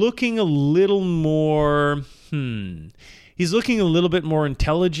looking a little more he's looking a little bit more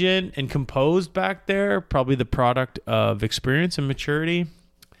intelligent and composed back there, probably the product of experience and maturity.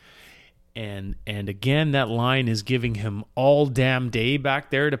 And again, that line is giving him all damn day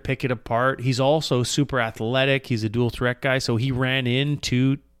back there to pick it apart. He's also super athletic. He's a dual threat guy, so he ran in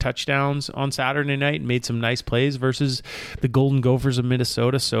 2 touchdowns on Saturday night and made some nice plays versus the Golden Gophers of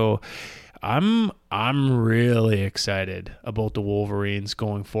Minnesota. So I'm really excited about the Wolverines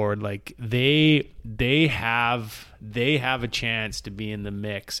going forward. Like they have a chance to be in the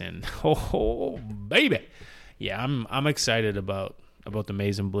mix, and oh baby, yeah, I'm excited about the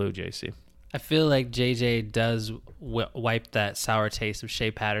Maize and Blue, JC. I feel like JJ does wipe that sour taste of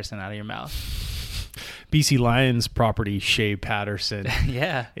Shea Patterson out of your mouth. BC Lions property, Shea Patterson.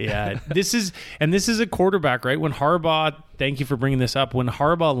 Yeah. This is a quarterback, right? When Harbaugh, thank you for bringing this up. When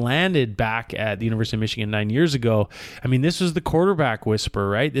Harbaugh landed back at the University of Michigan 9 years ago, I mean, this was the quarterback whisperer,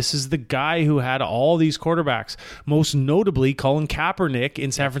 right? This is the guy who had all these quarterbacks, most notably Colin Kaepernick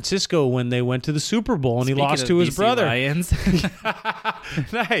in San Francisco when they went to the Super Bowl and he lost to his brother. Lions.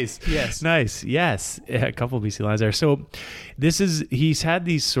 Nice. Yes. Nice. Yes. Yeah, a couple of BC Lions there. So he's had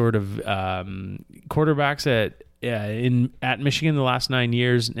these sort of quarterbacks at Michigan the last 9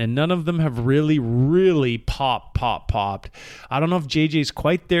 years, and none of them have really popped. I don't know if JJ's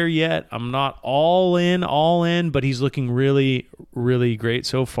quite there yet. I'm not all in, but he's looking really, really great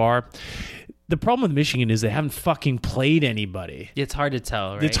so far. The problem with Michigan is they haven't fucking played anybody. It's hard to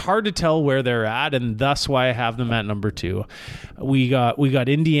tell, right? It's hard to tell where they're at, and that's why I have them at number 2. We got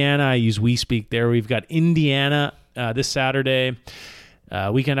Indiana. I use We Speak there. We've got Indiana this Saturday.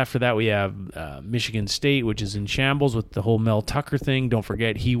 Weekend after that, we have Michigan State, which is in shambles with the whole Mel Tucker thing. Don't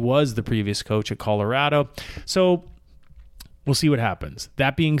forget, he was the previous coach at Colorado. So we'll see what happens.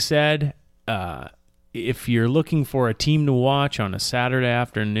 That being said, if you're looking for a team to watch on a Saturday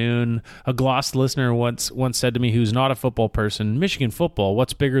afternoon, a Gloss listener once said to me, who's not a football person, Michigan football,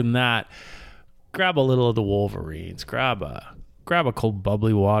 what's bigger than that? Grab a little of the Wolverines. Grab a cold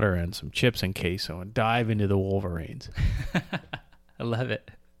bubbly water and some chips and queso and dive into the Wolverines. I love it.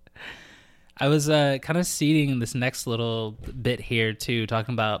 I was kind of seeding this next little bit here too,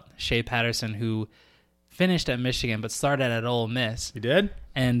 talking about Shea Patterson, who finished at Michigan but started at Ole Miss. You did?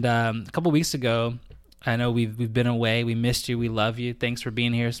 And a couple weeks ago, I know we've been away. We missed you. We love you. Thanks for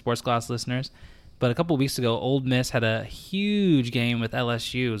being here, Sports Gloss listeners. But a couple weeks ago, Ole Miss had a huge game with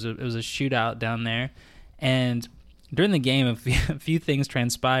LSU. It was a shootout down there. And during the game, a few things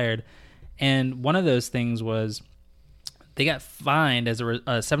transpired. And one of those things was they got fined as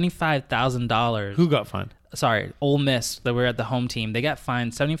 $75,000. Who got fined? Sorry, Ole Miss, that were at the home team. They got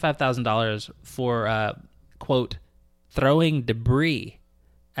fined $75,000 for, quote, throwing debris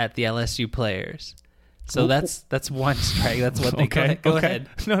at the LSU players. So that's one strike. That's what they go ahead.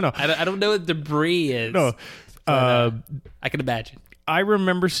 No. I don't know what debris is. No. But, I can imagine. I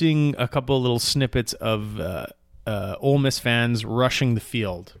remember seeing a couple of little snippets of Ole Miss fans rushing the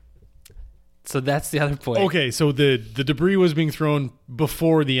field. So that's the other point. Okay, so the debris was being thrown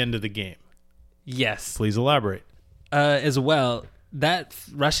before the end of the game. Yes. Please elaborate. As well, that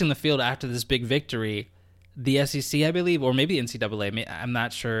rushing the field after this big victory, the SEC, I believe, or maybe NCAA, I'm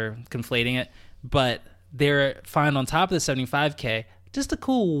not sure, conflating it, but they're fined on top of the $75K, just a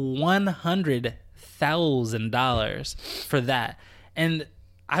cool $100,000 for that. And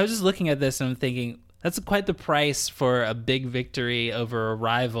I was just looking at this and I'm thinking, that's quite the price for a big victory over a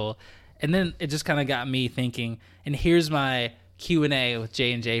rival. And then it just kind of got me thinking, and here's my Q&A with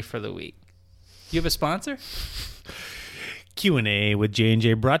J&J for the week. You have a sponsor? Q&A with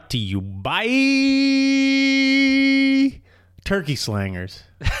J&J brought to you by Turkey Slangers.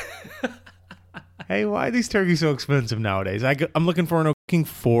 Hey, why are these turkeys so expensive nowadays? I'm looking for an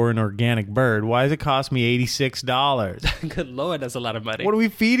organic bird. Why does it cost me $86? Good Lord, that's a lot of money. What are we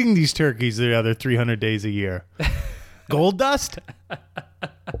feeding these turkeys the other 300 days a year? Gold dust?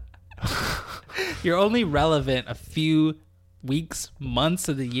 You're only relevant a few weeks, months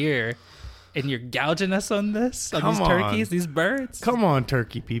of the year, and you're gouging us on this, on Come these on. turkeys, these birds. Come on,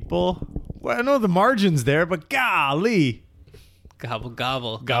 turkey people. Well, I know the margin's there, but golly. Gobble,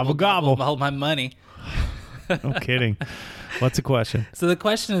 gobble. Gobble, gobble. Hold my money. No kidding. What's the question? So the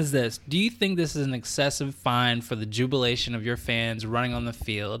question is this. Do you think this is an excessive fine for the jubilation of your fans running on the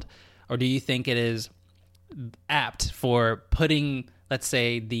field? Or do you think it is apt for putting, let's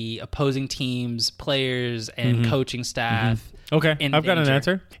say, the opposing team's players and coaching staff Okay, in I've got an danger?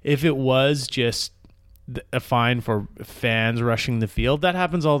 answer. If it was just a fine for fans rushing the field, that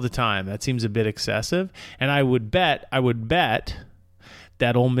happens all the time. That seems a bit excessive. And I would bet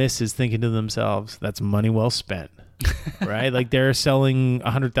that Ole Miss is thinking to themselves, that's money well spent, right? Like they're selling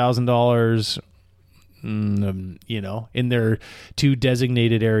 $100,000, in their two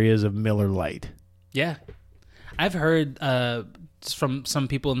designated areas of Miller Lite. Yeah. I've heard from some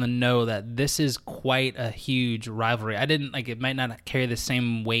people in the know that this is quite a huge rivalry. It might not carry the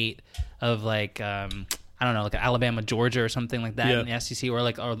same weight of like, I don't know, like Alabama, Georgia or something like that in the SEC or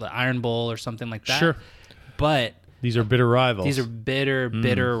the Iron Bowl or something like that. Sure. But These are bitter rivals. these are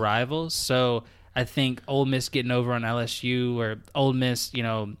bitter rivals. So I think Ole Miss getting over on LSU, or Ole Miss,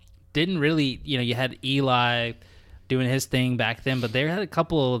 didn't really, you had Eli doing his thing back then, but they had a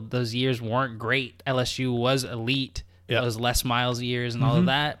couple of those years weren't great. LSU was elite. Yeah. Those Les Miles years and all of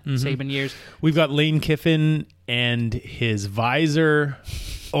that, Saban years. We've got Lane Kiffin and his visor.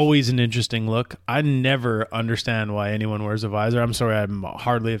 Always an interesting look. I never understand why anyone wears a visor. I'm sorry, I'm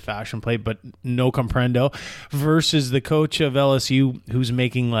hardly a fashion plate, but no comprendo. Versus the coach of LSU, who's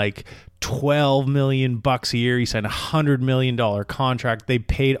making like $12 million a year. He signed a $100 million contract. They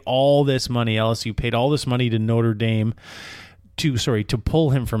paid all this money. LSU paid all this money to Notre Dame. To pull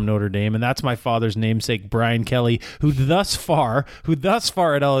him from Notre Dame, and that's my father's namesake, Brian Kelly, who thus far at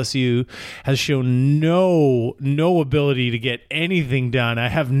LSU has shown no ability to get anything done. I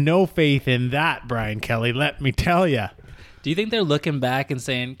have no faith in that, Brian Kelly, let me tell you. Do you think they're looking back and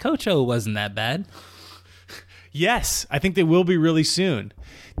saying, Coach O wasn't that bad? Yes, I think they will be really soon.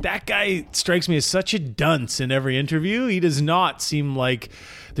 That guy strikes me as such a dunce in every interview. He does not seem like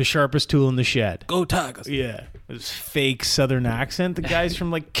the sharpest tool in the shed. Go Tigers. Yeah. His fake Southern accent. The guy's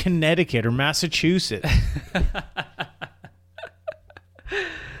from like Connecticut or Massachusetts.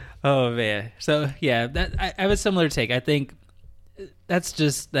 Oh man. So yeah, I have a similar take. I think that's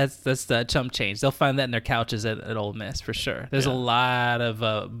the chump change. They'll find that in their couches at Ole Miss for sure. There's a lot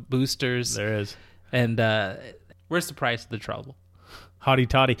of boosters. There is. And where's the price of the trouble? Hotty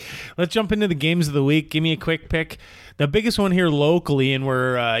toddy. Let's jump into the games of the week. Give me a quick pick. The biggest one here locally, and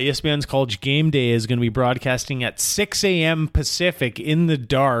where ESPN's College Game Day is going to be broadcasting at 6 a.m. Pacific in the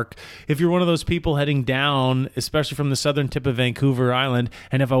dark. If you're one of those people heading down, especially from the southern tip of Vancouver Island,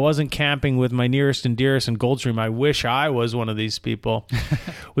 and if I wasn't camping with my nearest and dearest in Goldstream, I wish I was one of these people.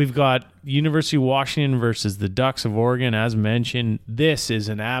 We've got University of Washington versus the Ducks of Oregon. As mentioned, this is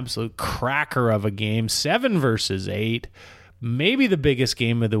an absolute cracker of a game. 7 versus 8. Maybe the biggest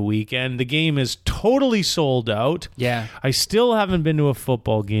game of the weekend. The game is totally sold out. Yeah. I still haven't been to a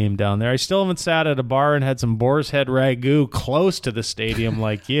football game down there. I still haven't sat at a bar and had some boar's head ragu close to the stadium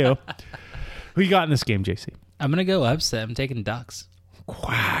like you. Who you got in this game, JC? I'm gonna go upset. I'm taking Ducks.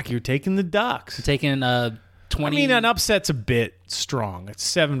 Quack, you're taking the Ducks. I'm taking 20. I mean, an upset's a bit strong. It's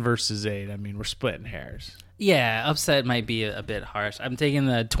 7 versus 8. I mean, we're splitting hairs. Yeah, upset might be a bit harsh. I'm taking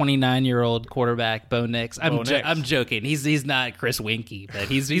the 29-year-old quarterback, Bo Nix. I'm joking. He's not Chris Winkie, but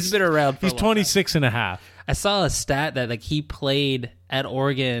he's been around for He's a long 26 and a half. I saw a stat that he played at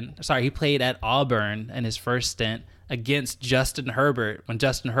Auburn in his first stint against Justin Herbert when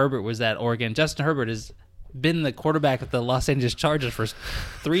Justin Herbert was at Oregon. Justin Herbert has been the quarterback of the Los Angeles Chargers for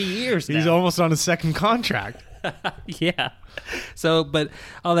 3 years now. He's almost on his second contract. Yeah. So, but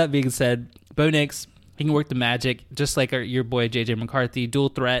all that being said, Bo Nix, he can work the magic, just like your boy J.J. McCarthy, dual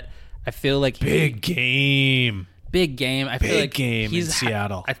threat. I feel like Big game. I feel like game in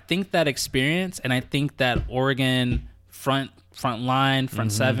Seattle. I think that experience, and I think that Oregon front line,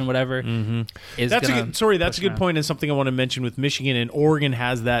 front seven, whatever, is That's a good on. point, and something I want to mention with Michigan, and Oregon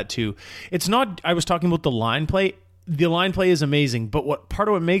has that too. It's not. I was talking about the line play. The line play is amazing, but part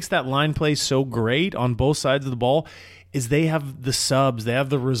of what makes that line play so great on both sides of the ball is they have the subs, they have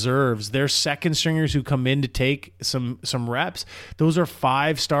the reserves, they're second stringers who come in to take some reps. Those are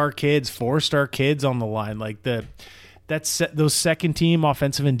 5-star kids, 4-star kids on the line. Like those second team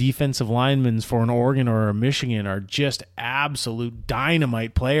offensive and defensive linemen for an Oregon or a Michigan are just absolute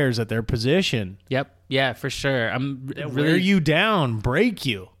dynamite players at their position. Yep. Yeah, for sure. Wear you down, break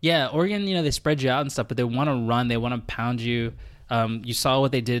you. Yeah, Oregon, they spread you out and stuff, but they want to run. They want to pound you. You saw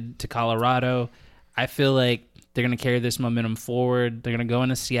what they did to Colorado. I feel like they're going to carry this momentum forward. They're going to go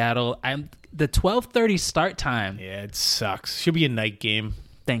into Seattle. The 12:30 start time. Yeah, it sucks. Should be a night game.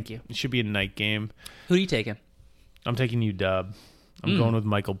 Thank you. It should be a night game. Who are you taking? I'm taking UW. I'm going with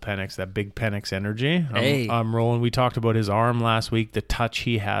Michael Penix, that big Penix energy. Hey. I'm rolling. We talked about his arm last week, the touch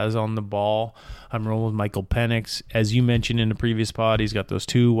he has on the ball. I'm rolling with Michael Penix. As you mentioned in the previous pod, he's got those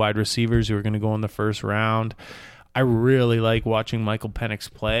 2 wide receivers who are going to go in the first round. I really like watching Michael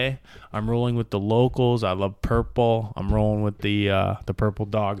Penix play. I'm rolling with the locals. I love purple. I'm rolling with the Purple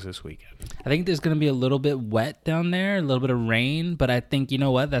Dogs this weekend. I think there's going to be a little bit wet down there, a little bit of rain, but I think, you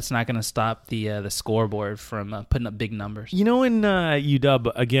know what? That's not going to stop the scoreboard from putting up big numbers. You know, in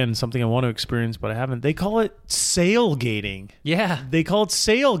UW, again, something I want to experience, but I haven't, they call it sailgating. Yeah. They call it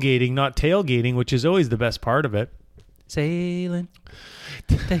sailgating, not tailgating, which is always the best part of it. Sailing.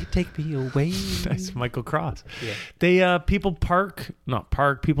 Take me away. Nice, Michael Cross. Yeah. They people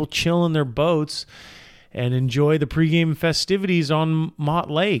people chill in their boats and enjoy the pregame festivities on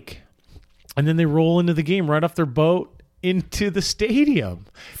Mott Lake, and then they roll into the game right off their boat into the stadium.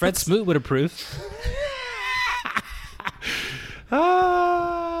 Fred Smoot would approve.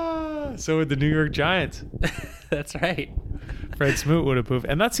 So would the New York Giants. That's right. Fred Smoot would approve,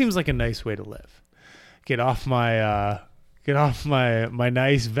 and that seems like a nice way to live. Get off my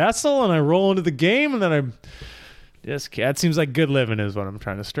nice vessel, and I roll into the game, and then that seems like good living is what I'm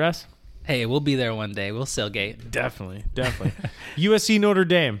trying to stress. Hey, we'll be there one day. We'll sailgate. Definitely. USC Notre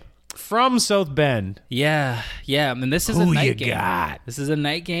Dame from South Bend. Yeah. I mean, this is a Who night you game. got? This is a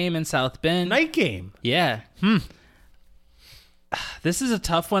night game in South Bend. Night game. Yeah. This is a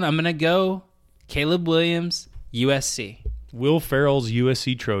tough one. I'm going to go Caleb Williams, USC. Will Ferrell's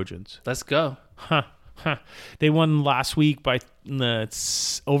USC Trojans. Let's go. They won last week by the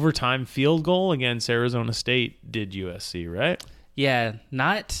overtime field goal against Arizona State. Did USC, right? Yeah,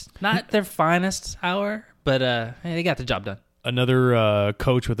 not their finest hour, but hey, they got the job done. Another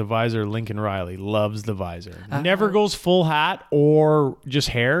coach with a visor, Lincoln Riley, loves the visor. Never goes full hat or just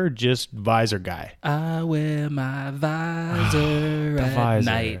hair, just visor guy. I wear my visor at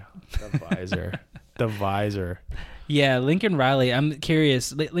night. The visor. Yeah, Lincoln Riley. I'm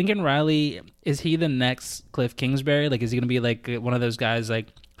curious. Lincoln Riley, is he the next Cliff Kingsbury? Like, is he going to be like one of those guys, like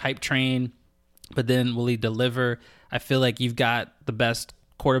hype train, but then will he deliver? I feel like you've got the best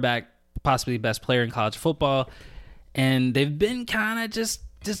quarterback, possibly the best player in college football, and they've been kind of just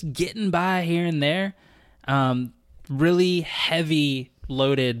getting by here and there. Really heavy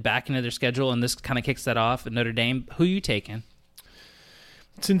loaded back into their schedule, and this kind of kicks that off at Notre Dame. Who are you taking?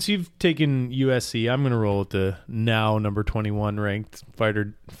 Since you've taken USC, I'm going to roll with the now number 21 ranked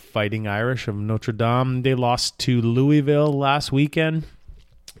Fighting Irish of Notre Dame. They lost to Louisville last weekend.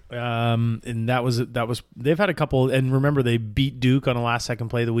 And that was they've had a couple, and remember they beat Duke on a last second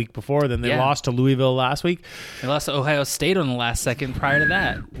play the week before, then they lost to Louisville last week. They lost to Ohio State on the last second prior to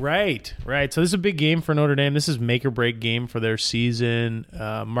that. Right. So this is a big game for Notre Dame. This is make or break game for their season.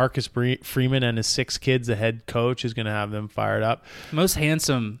 Marcus Freeman and his 6 kids, the head coach, is going to have them fired up. Most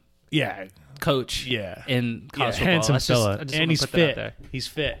handsome coach in college football. Handsome I fella. just And he's put that out fit. there. He's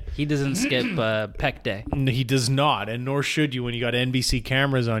fit. He doesn't skip Peck Day. He does not, and nor should you when you got NBC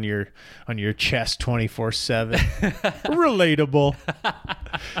cameras on your chest 24/7. Relatable.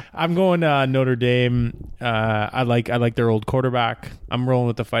 I'm going Notre Dame. I like their old quarterback. I'm rolling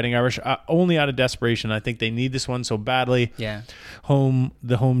with the Fighting Irish only out of desperation. I think they need this one so badly. Yeah,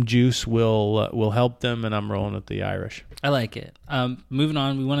 the home juice will help them, and I'm rolling with the Irish. I like it. Moving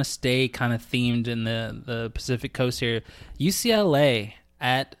on, we want to stay kind of themed in the Pacific Coast here. UCLA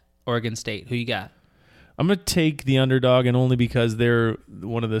at Oregon State. Who you got? I'm going to take the underdog, and only because they're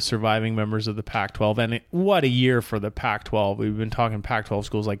one of the surviving members of the Pac-12. And what a year for the Pac-12. We've been talking Pac-12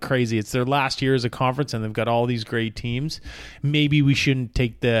 schools like crazy. It's their last year as a conference, and they've got all these great teams. Maybe we shouldn't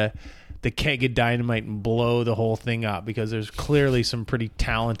take the keg of dynamite and blow the whole thing up, because there's clearly some pretty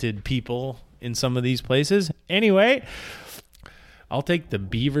talented people in some of these places. Anyway, I'll take the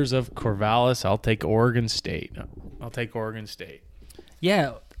Beavers of Corvallis. I'll take Oregon State.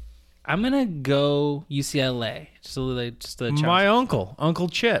 Yeah, I'm gonna go UCLA. Just a chance. My Uncle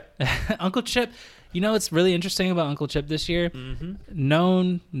Chip. Uncle Chip. You know what's really interesting about Uncle Chip this year?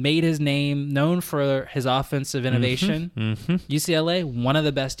 Made his name, known for his offensive innovation. UCLA, one of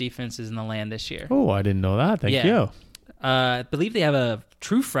the best defenses in the land this year. Oh, I didn't know that. Thank you. I believe they have a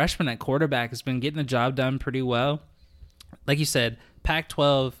true freshman at quarterback who's been getting the job done pretty well. Like you said,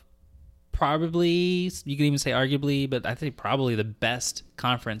 Pac-12, probably, you can even say arguably, but I think probably the best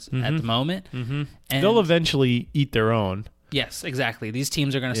conference at the moment. And they'll eventually eat their own. Yes, exactly. These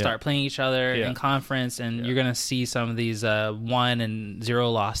teams are going to start playing each other in conference, and you're going to see some of these 1 and 0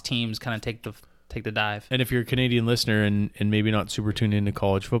 loss teams kind of take the dive. And if you're a Canadian listener and maybe not super tuned into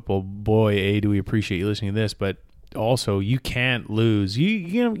college football, boy, do we appreciate you listening to this. But also, you can't lose.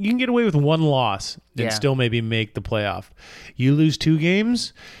 You can get away with 1 loss and still maybe make the playoff. You lose 2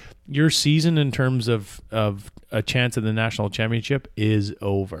 games, your season in terms of a chance at the national championship is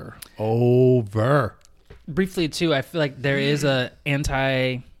over. Briefly, too, I feel like there is a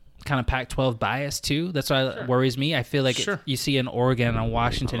anti kind of Pac-12 bias, too. That's why it worries me. I feel like you see in Oregon and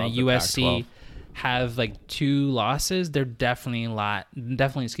Washington and USC have like 2 losses. They're definitely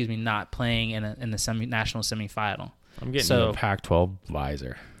not playing in the national semifinal. I'm getting a Pac-12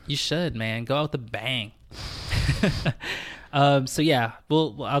 visor. You should, man. Go out with a bang. So yeah,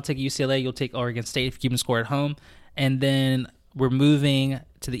 I'll take UCLA. You'll take Oregon State if you keep them score at home, and then we're moving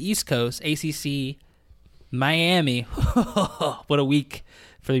to the East Coast. ACC, Miami. What a week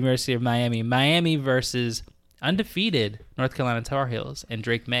for the University of Miami. Miami versus undefeated North Carolina Tar Heels and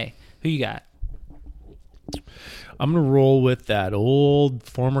Drake May. Who you got? I'm going to roll with that old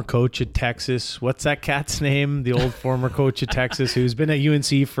former coach at Texas. What's that cat's name? The old former coach at Texas who's been at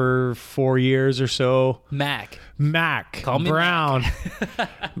UNC for 4 years or so. Mac. Call me Brown.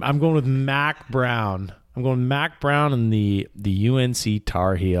 Mac. I'm going with Mac Brown. I'm going Mac Brown and the UNC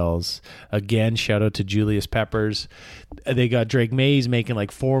Tar Heels. Again, shout out to Julius Peppers. They got Drake Mays making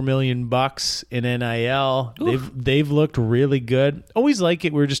like $4 million in NIL. They've looked really good. Always like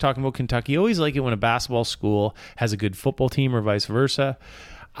it. We were just talking about Kentucky. Always like it when a basketball school has a good football team or vice versa.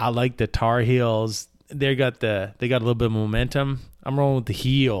 I like the Tar Heels. They got a little bit of momentum. I'm rolling with the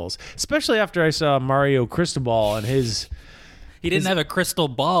Heels, especially after I saw Mario Cristobal and his. He didn't have a crystal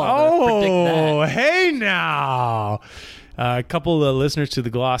ball to predict that. Oh, hey now. A couple of listeners to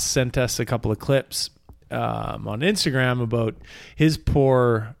the Gloss sent us a couple of clips on Instagram about his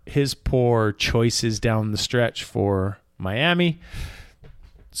poor choices down the stretch for Miami.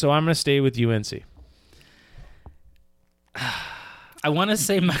 So I'm going to stay with UNC. I want to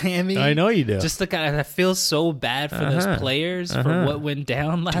say Miami. I know you do. Just to kind of, I feel so bad for those players for what went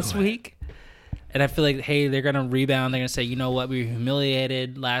down last week. And I feel like, hey, they're going to rebound. They're going to say, you know what? We were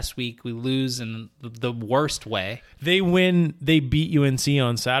humiliated last week. We lose in the worst way. They win. They beat UNC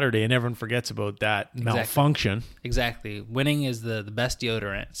on Saturday, and everyone forgets about that malfunction. Exactly. Winning is the best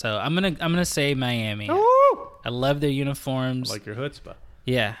deodorant. So I'm gonna say Miami. Ooh. I love their uniforms. I like your chutzpah.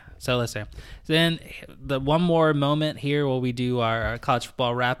 Yeah. So let's say. Then the one more moment here while we do our college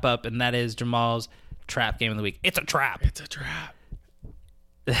football wrap up, and that is Jamal's trap game of the week. It's a trap. It's a trap.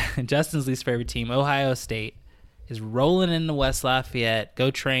 Justin's least favorite team, Ohio State, is rolling into West Lafayette. Go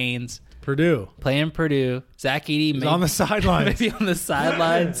Trains. Purdue. Playing Purdue. Zach Edey on the sidelines. Maybe on the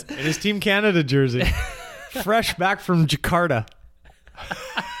sidelines. In his Team Canada jersey. Fresh back from Jakarta.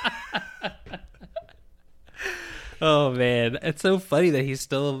 Oh man, it's so funny that he's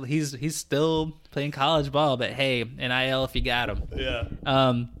still playing college ball, but hey, NIL if you got him. Yeah.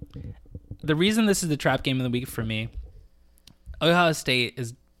 The reason this is the trap game of the week for me, Ohio State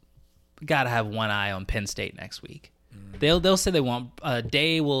is got to have one eye on Penn State next week. They'll say they won't.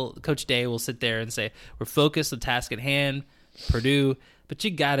 Coach Day will sit there and say we're focused on the task at hand, Purdue. But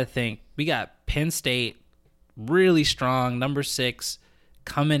you got to think we got Penn State really strong, number 6,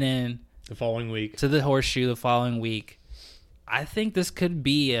 coming in the following week to the Horseshoe the following week. I think this could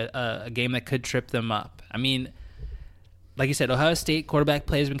be a game that could trip them up. I mean, like you said, Ohio State quarterback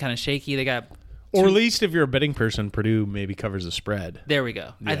play has been kind of shaky. They got. Or at least if you're a betting person, Purdue maybe covers the spread. There we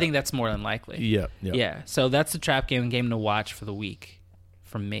go. Yeah. I think that's more than likely. Yeah. So that's the trap game to watch for the week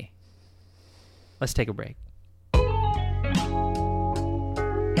from me. Let's take a break.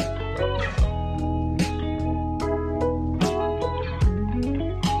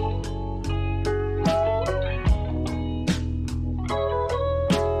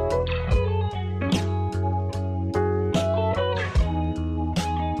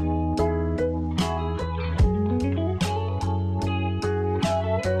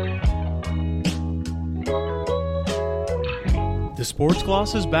 The Sports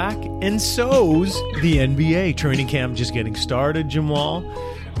Gloss is back, and so's the NBA. Training camp just getting started, Jamal.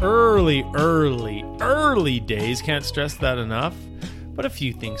 Early days. Can't stress that enough. But a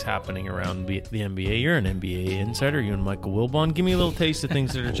few things happening around the NBA. You're an NBA insider. You and Michael Wilbon. Give me a little taste of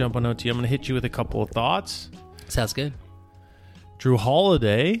things that are jumping out to you. I'm going to hit you with a couple of thoughts. Sounds good. Drew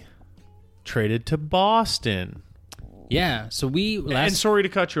Holiday traded to Boston. Yeah, so and sorry to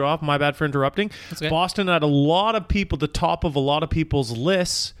cut you off. My bad for interrupting. Okay. Boston had a lot of people, the top of a lot of people's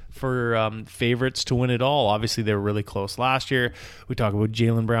lists favorites to win it all. Obviously, they were really close last year. We talk about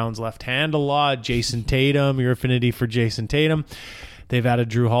Jaylen Brown's left hand a lot. Jason Tatum, your affinity for Jason Tatum. They've added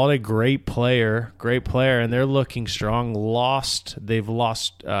Drew Holiday, great player, and they're looking strong. They've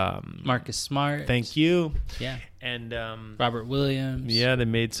lost Marcus Smart. Thank you. Yeah. And Robert Williams. Yeah, they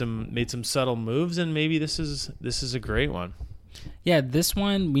made some subtle moves, and maybe this is a great one. Yeah, this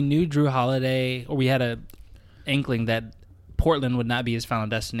one we knew Drew Holiday, or we had a inkling that Portland would not be his final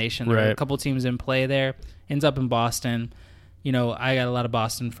destination. There were a couple teams in play there. Ends up in Boston. I got a lot of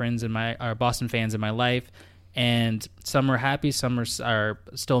Boston fans in my life. And some are happy, some are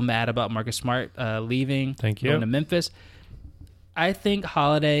still mad about Marcus Smart leaving. Thank you. Going to Memphis. I think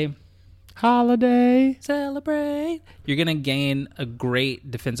Holiday celebrate. You're going to gain a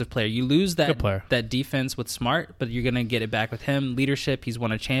great defensive player. You lose that defense with Smart, but you're going to get it back with him. Leadership. He's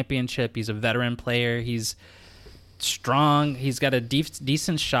won a championship. He's a veteran player. He's strong. He's got a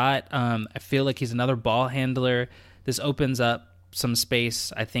decent shot. I feel like he's another ball handler. This opens up some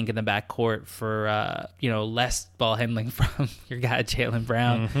space, I think, in the backcourt for less ball handling from your guy Jaylen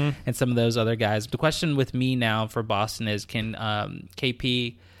Brown and some of those other guys. The question with me now for Boston is, can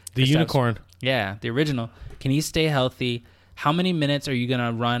KP, the unicorn, the original, can he stay healthy? How many minutes are you going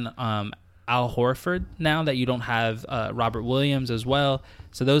to run Al Horford now that you don't have Robert Williams as well?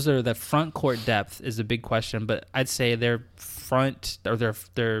 So those are the front court depth is a big question, but I'd say their front or their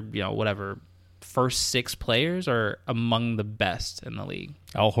first 6 players are among the best in the league.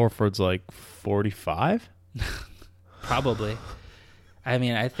 Al Horford's like 45? Probably. I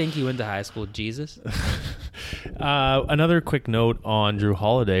mean, I think he went to high school. Jesus. Another quick note on Drew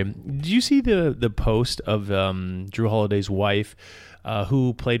Holiday. Did you see the post of Drew Holiday's wife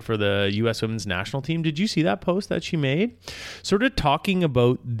who played for the U.S. women's national team? Did you see that post that she made? Sort of talking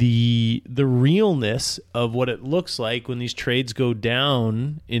about the realness of what it looks like when these trades go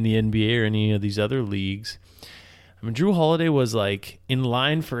down in the NBA or any of these other leagues. I mean, Drew Holiday was like in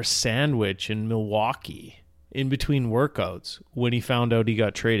line for a sandwich in Milwaukee in between workouts when he found out he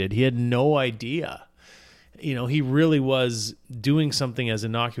got traded. He had no idea. He really was doing something as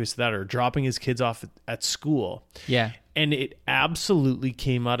innocuous as that, or dropping his kids off at school. Yeah. And it absolutely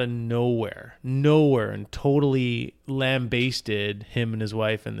came out of nowhere, and totally lambasted him and his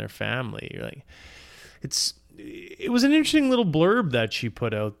wife and their family. You're like, it was an interesting little blurb that she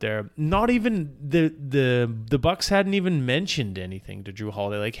put out there. Not even the Bucks hadn't even mentioned anything to Drew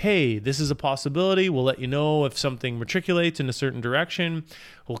Holiday. Like, hey, this is a possibility. We'll let you know if something matriculates in a certain direction.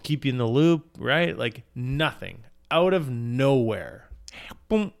 We'll keep you in the loop, right? Like nothing. Out of nowhere.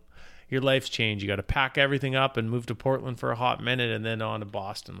 Boom. Your life's changed. You got to pack everything up and move to Portland for a hot minute and then on to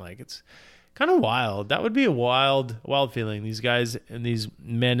Boston. Like, it's kind of wild. That would be a wild feeling. These guys and these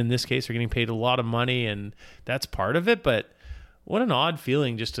men in this case are getting paid a lot of money, and that's part of it. But what an odd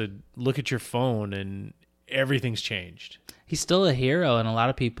feeling just to look at your phone and everything's changed. He's still a hero in a lot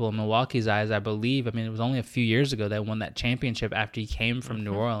of people in Milwaukee's eyes, I believe. I mean, it was only a few years ago that won that championship after he came from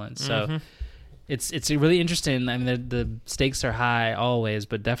New Orleans. So it's really interesting. I mean, the stakes are high always,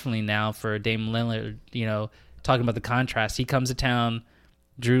 but definitely now for Dame Lillard, talking about the contrast. He comes to town,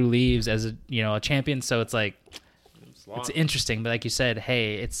 Drew leaves as a champion, so it's like it's interesting. But like you said,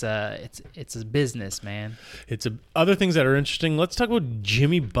 hey, it's a business, man. Other things that are interesting. Let's talk about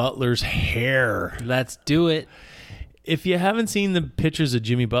Jimmy Butler's hair. Let's do it. If you haven't seen the pictures of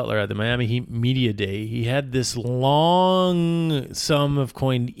Jimmy Butler at the Miami Heat Media Day, he had this long, some have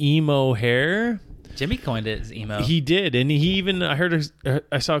coined emo hair. Jimmy coined it as emo. He did, and he even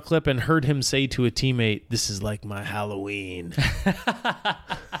I saw a clip and heard him say to a teammate, "This is like my Halloween."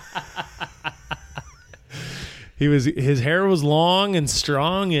 His hair was long and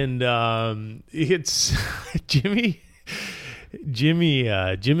strong, and it's Jimmy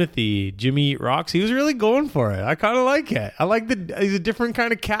Eat Rocks. He was really going for it. I kind of like it. I like he's a different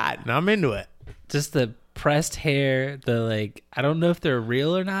kind of cat, and I'm into it. Just the pressed hair, I don't know if they're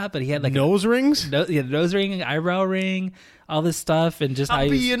real or not, but he had nose rings. Nose ring, eyebrow ring, all this stuff, and just I'll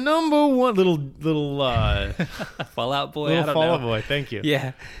be your number one little Fall Out Boy. Little Fall Out Boy. Thank you.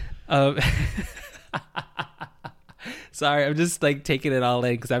 Yeah. Sorry, I'm just taking it all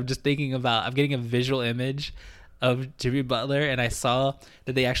in because I'm just thinking about. I'm getting a visual image of Jimmy Butler, and I saw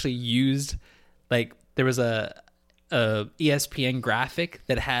that they actually used there was a ESPN graphic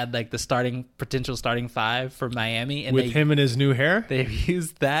that had the potential starting 5 for Miami, and with him and his new hair. They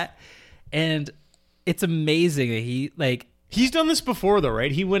used that, and it's amazing that he's done this before though,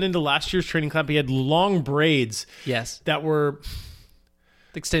 right? He went into last year's training camp. He had long braids. Yes, that were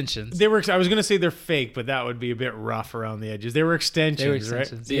extensions. They were. I was gonna say they're fake, but that would be a bit rough around the edges. They were extensions,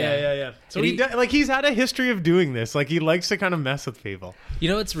 right? Yeah. So he's had a history of doing this. Like, he likes to kind of mess with people. You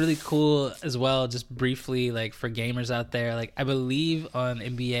know what's really cool as well, just briefly, like for gamers out there, like I believe on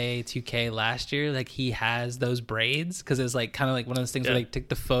NBA 2K last year, like he has those braids because it's like kind of like one of those things where they take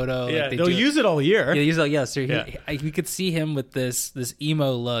the photo. Yeah, like they'll use it all year. Yeah, use it. Yeah, so we could see him with this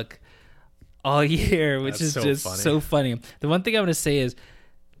emo look all year, which is just so funny. The one thing I want to say is,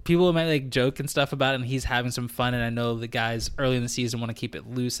 people might like joke and stuff about it, and he's having some fun, and I know the guys early in the season want to keep it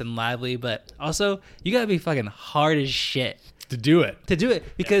loose and lively, but also you gotta be fucking hard as shit to do it.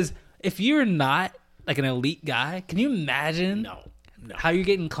 Because if you're not like an elite guy, can you imagine how you're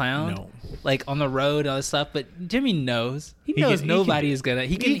getting clowned like on the road and all this stuff? But Jimmy knows. He knows nobody is gonna.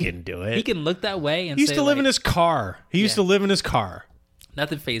 He can do it. He can look that way and he used to live in his car.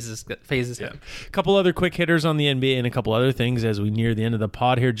 Nothing phases him. A couple other quick hitters on the NBA and a couple other things as we near the end of the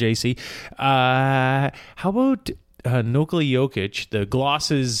pod here, JC. How about Nikola Jokic, the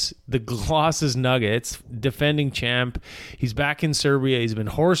Glosses Nuggets, defending champ? He's back in Serbia. He's been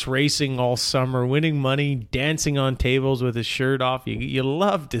horse racing all summer, winning money, dancing on tables with his shirt off. You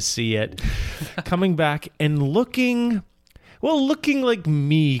love to see it. Coming back and looking like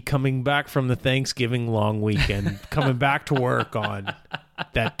me coming back from the Thanksgiving long weekend, coming back to work on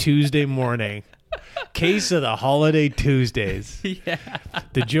that Tuesday morning. Case of the holiday Tuesdays. Yeah.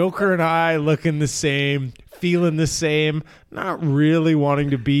 The Joker and I looking the same, feeling the same, not really wanting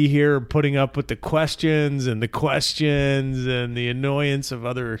to be here, putting up with the questions and the annoyance of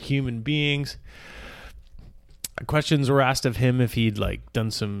other human beings. Questions were asked of him if he'd like done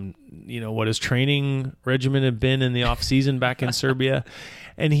some, what his training regimen had been in the off season back in Serbia.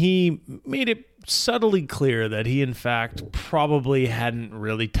 And he made it subtly clear that he, in fact, probably hadn't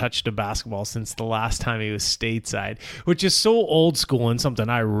really touched a basketball since the last time he was stateside, which is so old school and something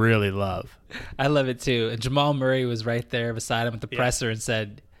I really love. I love it too. And Jamal Murray was right there beside him at the presser and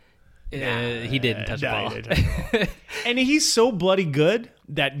said he didn't touch the ball. And he's so bloody good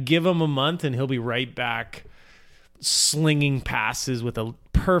that give him a month and he'll be right back slinging passes with a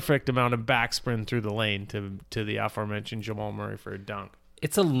perfect amount of backspin through the lane to the aforementioned Jamal Murray for a dunk.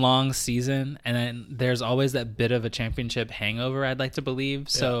 It's a long season, and then there's always that bit of a championship hangover, I'd like to believe.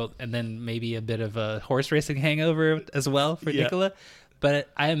 So, and then maybe a bit of a horse racing hangover as well for Nikola. But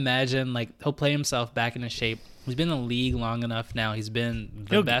I imagine like he'll play himself back into shape. He's been in the league long enough now. He's been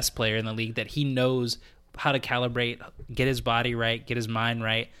the best player in the league that he knows how to calibrate, get his body right, get his mind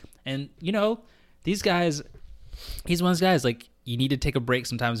right. And, these guys, he's one of those guys, like, you need to take a break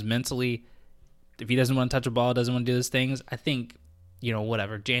sometimes mentally. If he doesn't want to touch a ball, doesn't want to do those things, I think,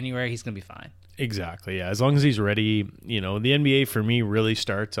 whatever, January, he's going to be fine. Exactly, yeah. As long as he's ready, the NBA for me really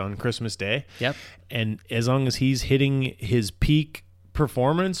starts on Christmas Day. Yep. And as long as he's hitting his peak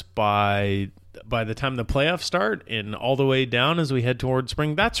performance by the time the playoffs start and all the way down as we head towards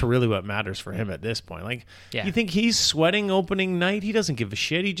spring, that's really what matters for him at this point. Like, you think he's sweating opening night? He doesn't give a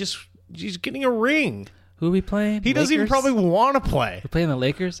shit. He's getting a ring. Who are we playing? He doesn't even probably want to play. We're playing the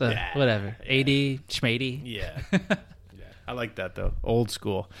Lakers? Whatever. AD, Schmady. Yeah. I like that though. Old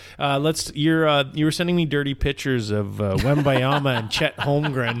school. You were sending me dirty pictures of Wembayama and Chet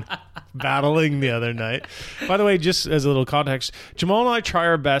Holmgren battling the other night. By the way, just as a little context, Jamal and I try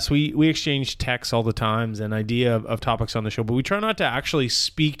our best. We exchange texts all the time and idea of topics on the show, but we try not to actually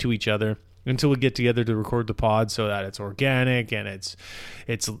speak to each other until we get together to record the pod, so that it's organic and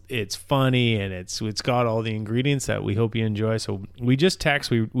it's funny and it's got all the ingredients that we hope you enjoy. So we just text.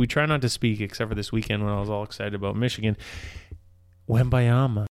 We try not to speak except for this weekend when I was all excited about Michigan.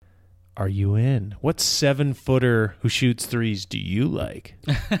 Wembayama, are you in? What 7-footer who shoots threes do you like?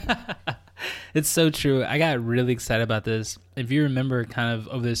 It's so true. I got really excited about this. If you remember, kind of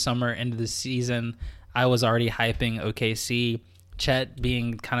over the summer, end of the season, I was already hyping OKC. Chet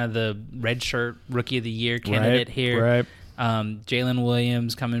being kind of the redshirt rookie of the year candidate here. Right. Jalen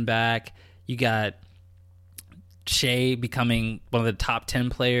Williams coming back. You got Shea becoming one of the top 10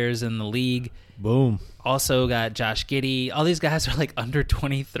 players in the league. Boom. Also got Josh Giddey. All these guys are like under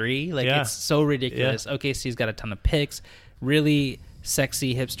 23. Like, it's so ridiculous. Yeah. OKC's got a ton of picks. Really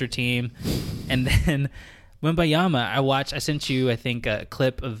sexy hipster team. And then Wembayama, I sent you, I think, a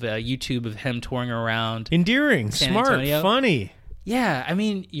clip of YouTube of him touring around. Endearing, smart, Antonio. Funny. Yeah, I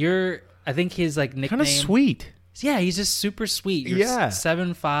mean, I think his like nickname. Kind of sweet. Yeah, he's just super sweet. You're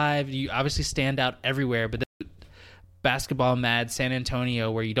 7'5". You obviously stand out everywhere, but basketball mad San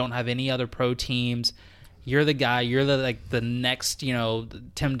Antonio, where you don't have any other pro teams, you're the guy, you're the next,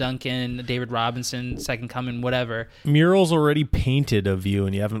 Tim Duncan, David Robinson, second coming, whatever. Mural's already painted of you,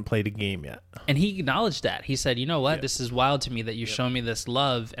 and you haven't played a game yet. And he acknowledged that. He said, you know what? This is wild to me that you're showing me this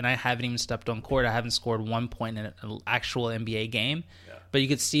love, and I haven't even stepped on court. I haven't scored 1 point in an actual NBA game. Yeah. But you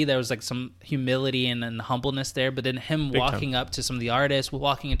could see there was like some humility and humbleness there. But then him walking up to some of the artists,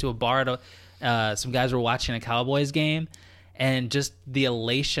 walking into a bar, some guys were watching a Cowboys game, and just the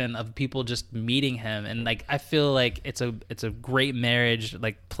elation of people just meeting him. And like, I feel like it's a great marriage,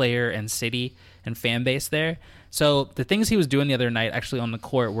 like player and city and fan base there. So the things he was doing the other night actually on the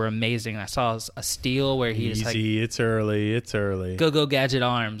court were amazing. I saw a steal where he just like, it's early. Go gadget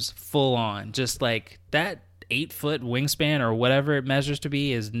arms, full on. Just like that 8-foot wingspan or whatever it measures to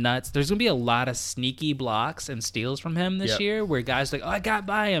be is nuts. There's going to be a lot of sneaky blocks and steals from him this year where guys like, oh, I got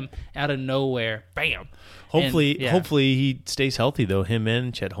by him out of nowhere. Bam. Hopefully he stays healthy though, him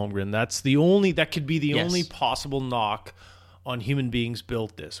and Chet Holmgren. That could be the only possible knock on human beings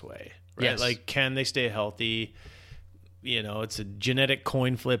built this way. Right? Yes. Like, can they stay healthy? It's a genetic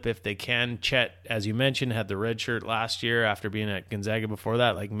coin flip if they can. Chet, as you mentioned, had the red shirt last year after being at Gonzaga before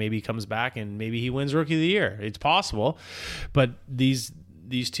that. Like, maybe he comes back and maybe he wins Rookie of the Year. It's possible. But these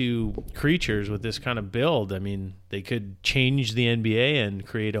two creatures with this kind of build, I mean, they could change the NBA and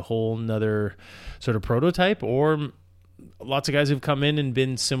create a whole nother sort of prototype, or lots of guys have come in and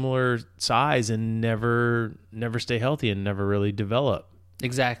been similar size and never stay healthy and never really develop.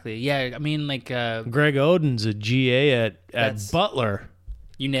 Exactly. Yeah, I mean, like Greg Oden's a GA at Butler.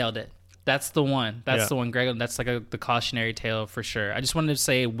 You nailed it. That's the one. That's the one, Greg. That's like the cautionary tale for sure. I just wanted to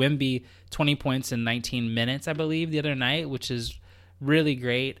say Wemby, 20 points in 19 minutes, I believe, the other night, which is really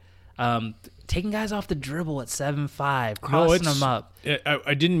great. Taking guys off the dribble at 7'5", crossing them up.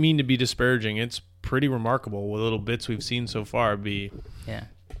 I didn't mean to be disparaging. It's pretty remarkable with little bits we've seen so far. Yeah.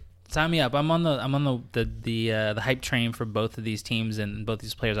 Sign me up. I'm on the hype train for both of these teams and both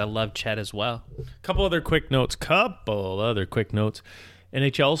these players. I love Chet as well. Couple other quick notes.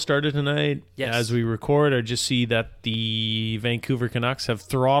 NHL started tonight. Yes. As we record, I just see that the Vancouver Canucks have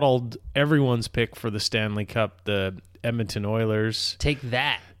throttled everyone's pick for the Stanley Cup, the Edmonton Oilers. Take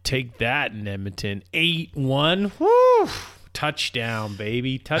that in Edmonton. 8-1. Woo! Touchdown,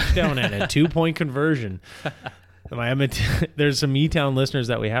 baby. Touchdown and a 2-point conversion. There's some E-Town listeners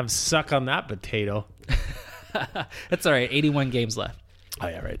that we have. Suck on that potato. That's all right. 81 games left. Oh,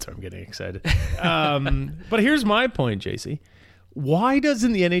 yeah, right. So I'm getting excited. But here's my point, JC. Why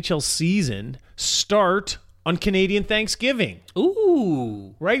doesn't the NHL season start on Canadian Thanksgiving?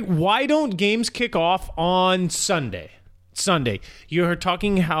 Ooh. Right? Why don't games kick off on Sunday? You're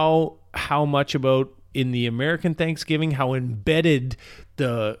talking how much about in the American Thanksgiving, how embedded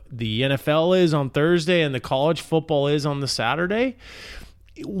the NFL is on Thursday and the college football is on the Saturday.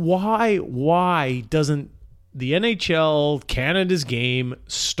 Why doesn't the NHL Canada's game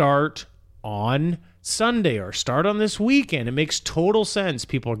start on Sunday or start on this weekend? It makes total sense.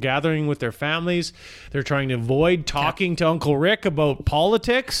 People are gathering with their families. They're trying to avoid talking to Uncle Rick about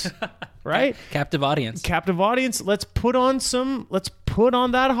politics, right? Captive audience. Let's put on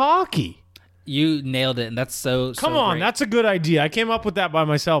that hockey. You nailed it, and that's so Come on, great. That's a good idea. I came up with that by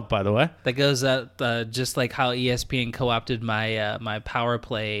myself, by the way. That goes out just like how ESPN co-opted my my power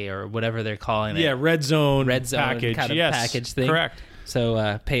play or whatever they're calling it. Yeah, red zone package, kind of package thing. Correct.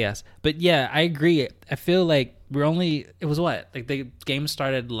 So pay us. But yeah, I agree. I feel like it was what? Like the game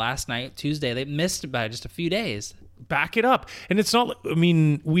started last night, Tuesday. They missed by just a few days. Back it up. And it's not, I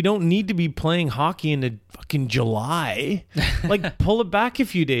mean, we don't need to be playing hockey in fucking July. Like, pull it back a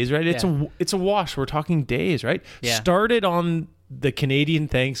few days, right? It's a wash. We're talking days, right? Yeah. Started on the Canadian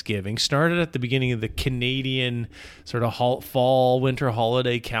Thanksgiving, started at the beginning of the Canadian sort of fall, winter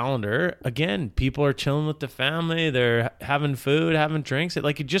holiday calendar. Again, people are chilling with the family. They're having food, having drinks. It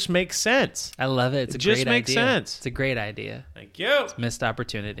just makes sense. I love it. It's a great idea. Just makes sense. It's a great idea. Thank you. It's a missed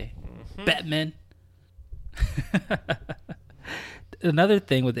opportunity. Mm-hmm. Batman. Another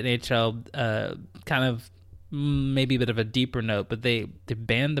thing with the NHL, kind of maybe a bit of a deeper note, but they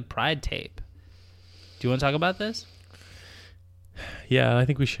banned the Pride tape. Do you want to talk about this? Yeah, I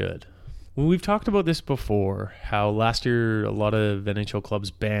think we should. Well, we've talked about this before, how last year a lot of NHL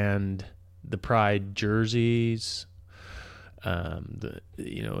clubs banned the Pride jerseys,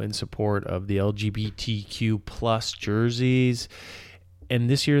 in support of the LGBTQ plus jerseys. And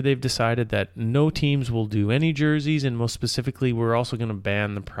this year they've decided that no teams will do any jerseys, and most specifically, we're also going to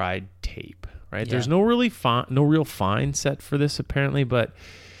ban the Pride tape. Right? Yeah. There's no real fine set for this apparently, but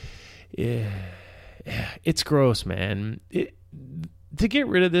it's gross, man. To get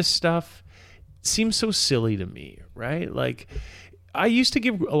rid of this stuff seems so silly to me, right? Like, I used to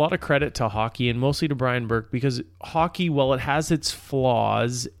give a lot of credit to hockey and mostly to Brian Burke because hockey, while it has its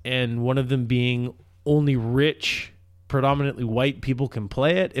flaws and one of them being only rich, predominantly white people can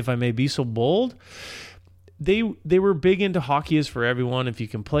play it, if I may be so bold, they were big into hockey is for everyone. If you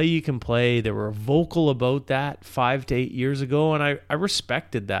can play, you can play. They were vocal about that 5 to 8 years ago, and I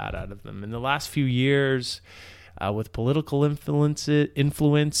respected that out of them. In the last few years, with political influences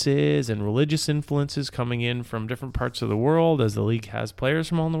and religious influences coming in from different parts of the world, as the league has players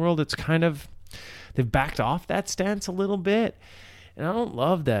from all in the world, it's kind of, they've backed off that stance a little bit. And I don't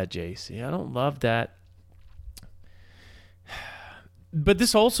love that, JC. I don't love that. But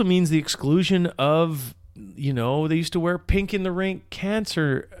this also means the exclusion of, you know, they used to wear pink in the rink,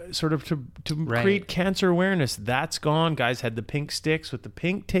 cancer, sort of to create cancer awareness. That's gone. Guys had the pink sticks with the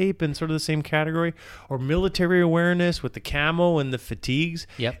pink tape in sort of the same category, or military awareness with the camo and the fatigues.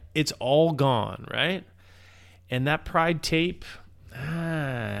 Yep. It's all gone, right? And that pride tape,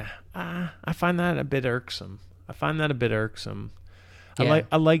 I find that a bit irksome. Yeah.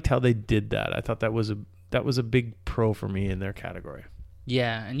 I liked how they did that. I thought that was a big pro for me in their category.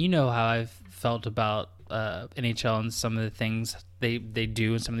 Yeah, and you know how I've felt about NHL and some of the things they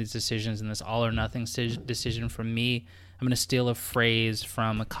do and some of these decisions, and this all or nothing decision from me. I'm going to steal a phrase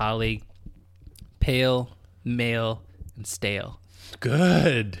from a colleague: pale, male, and stale.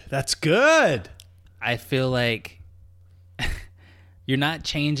 Good. That's good. I feel like you're not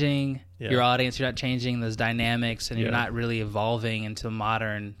changing your audience, you're not changing those dynamics, and you're not really evolving into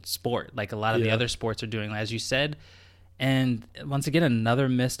modern sport like a lot of the other sports are doing, as you said. And once again, another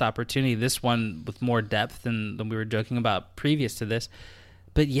missed opportunity, this one with more depth than we were joking about previous to this.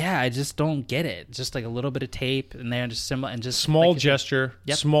 But yeah, I just don't get it. Just like a little bit of tape and there, just symbol, and just small like gesture.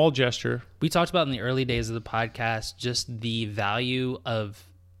 Yep. Small gesture. We talked about in the early days of the podcast just the value of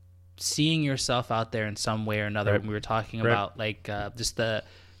seeing yourself out there in some way or another. When we were talking about like just the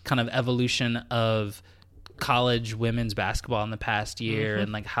kind of evolution of college women's basketball in the past year,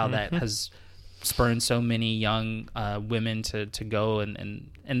 and like how that has spurned so many young women to go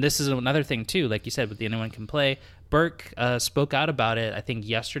and this is another thing too, like you said, with the Anyone Can Play. Burke spoke out about it, I think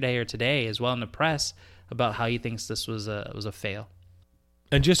yesterday or today as well in the press, about how he thinks this was a fail.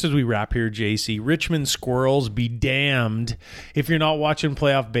 And just as we wrap here, JC, Richmond Squirrels be damned if you're not watching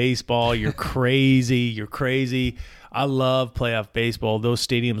playoff baseball. You're crazy. I love playoff baseball. Those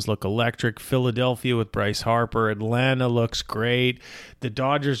stadiums look electric. Philadelphia with Bryce Harper. Atlanta looks great. The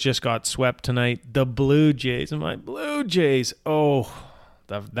Dodgers just got swept tonight. The Blue Jays, and my Blue Jays. Oh,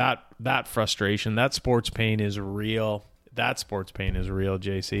 that frustration, that sports pain is real.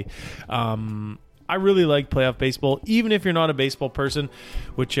 JC. I really like playoff baseball, even if you're not a baseball person,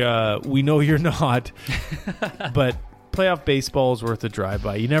 which we know you're not. But playoff baseball is worth a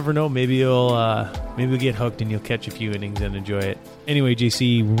drive-by. You never know. Maybe you'll get hooked and you'll catch a few innings and enjoy it. Anyway,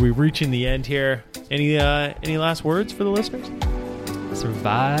 JC, we're reaching the end here. Any last words for the listeners?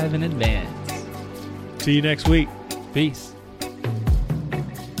 Survive in advance. See you next week. Peace.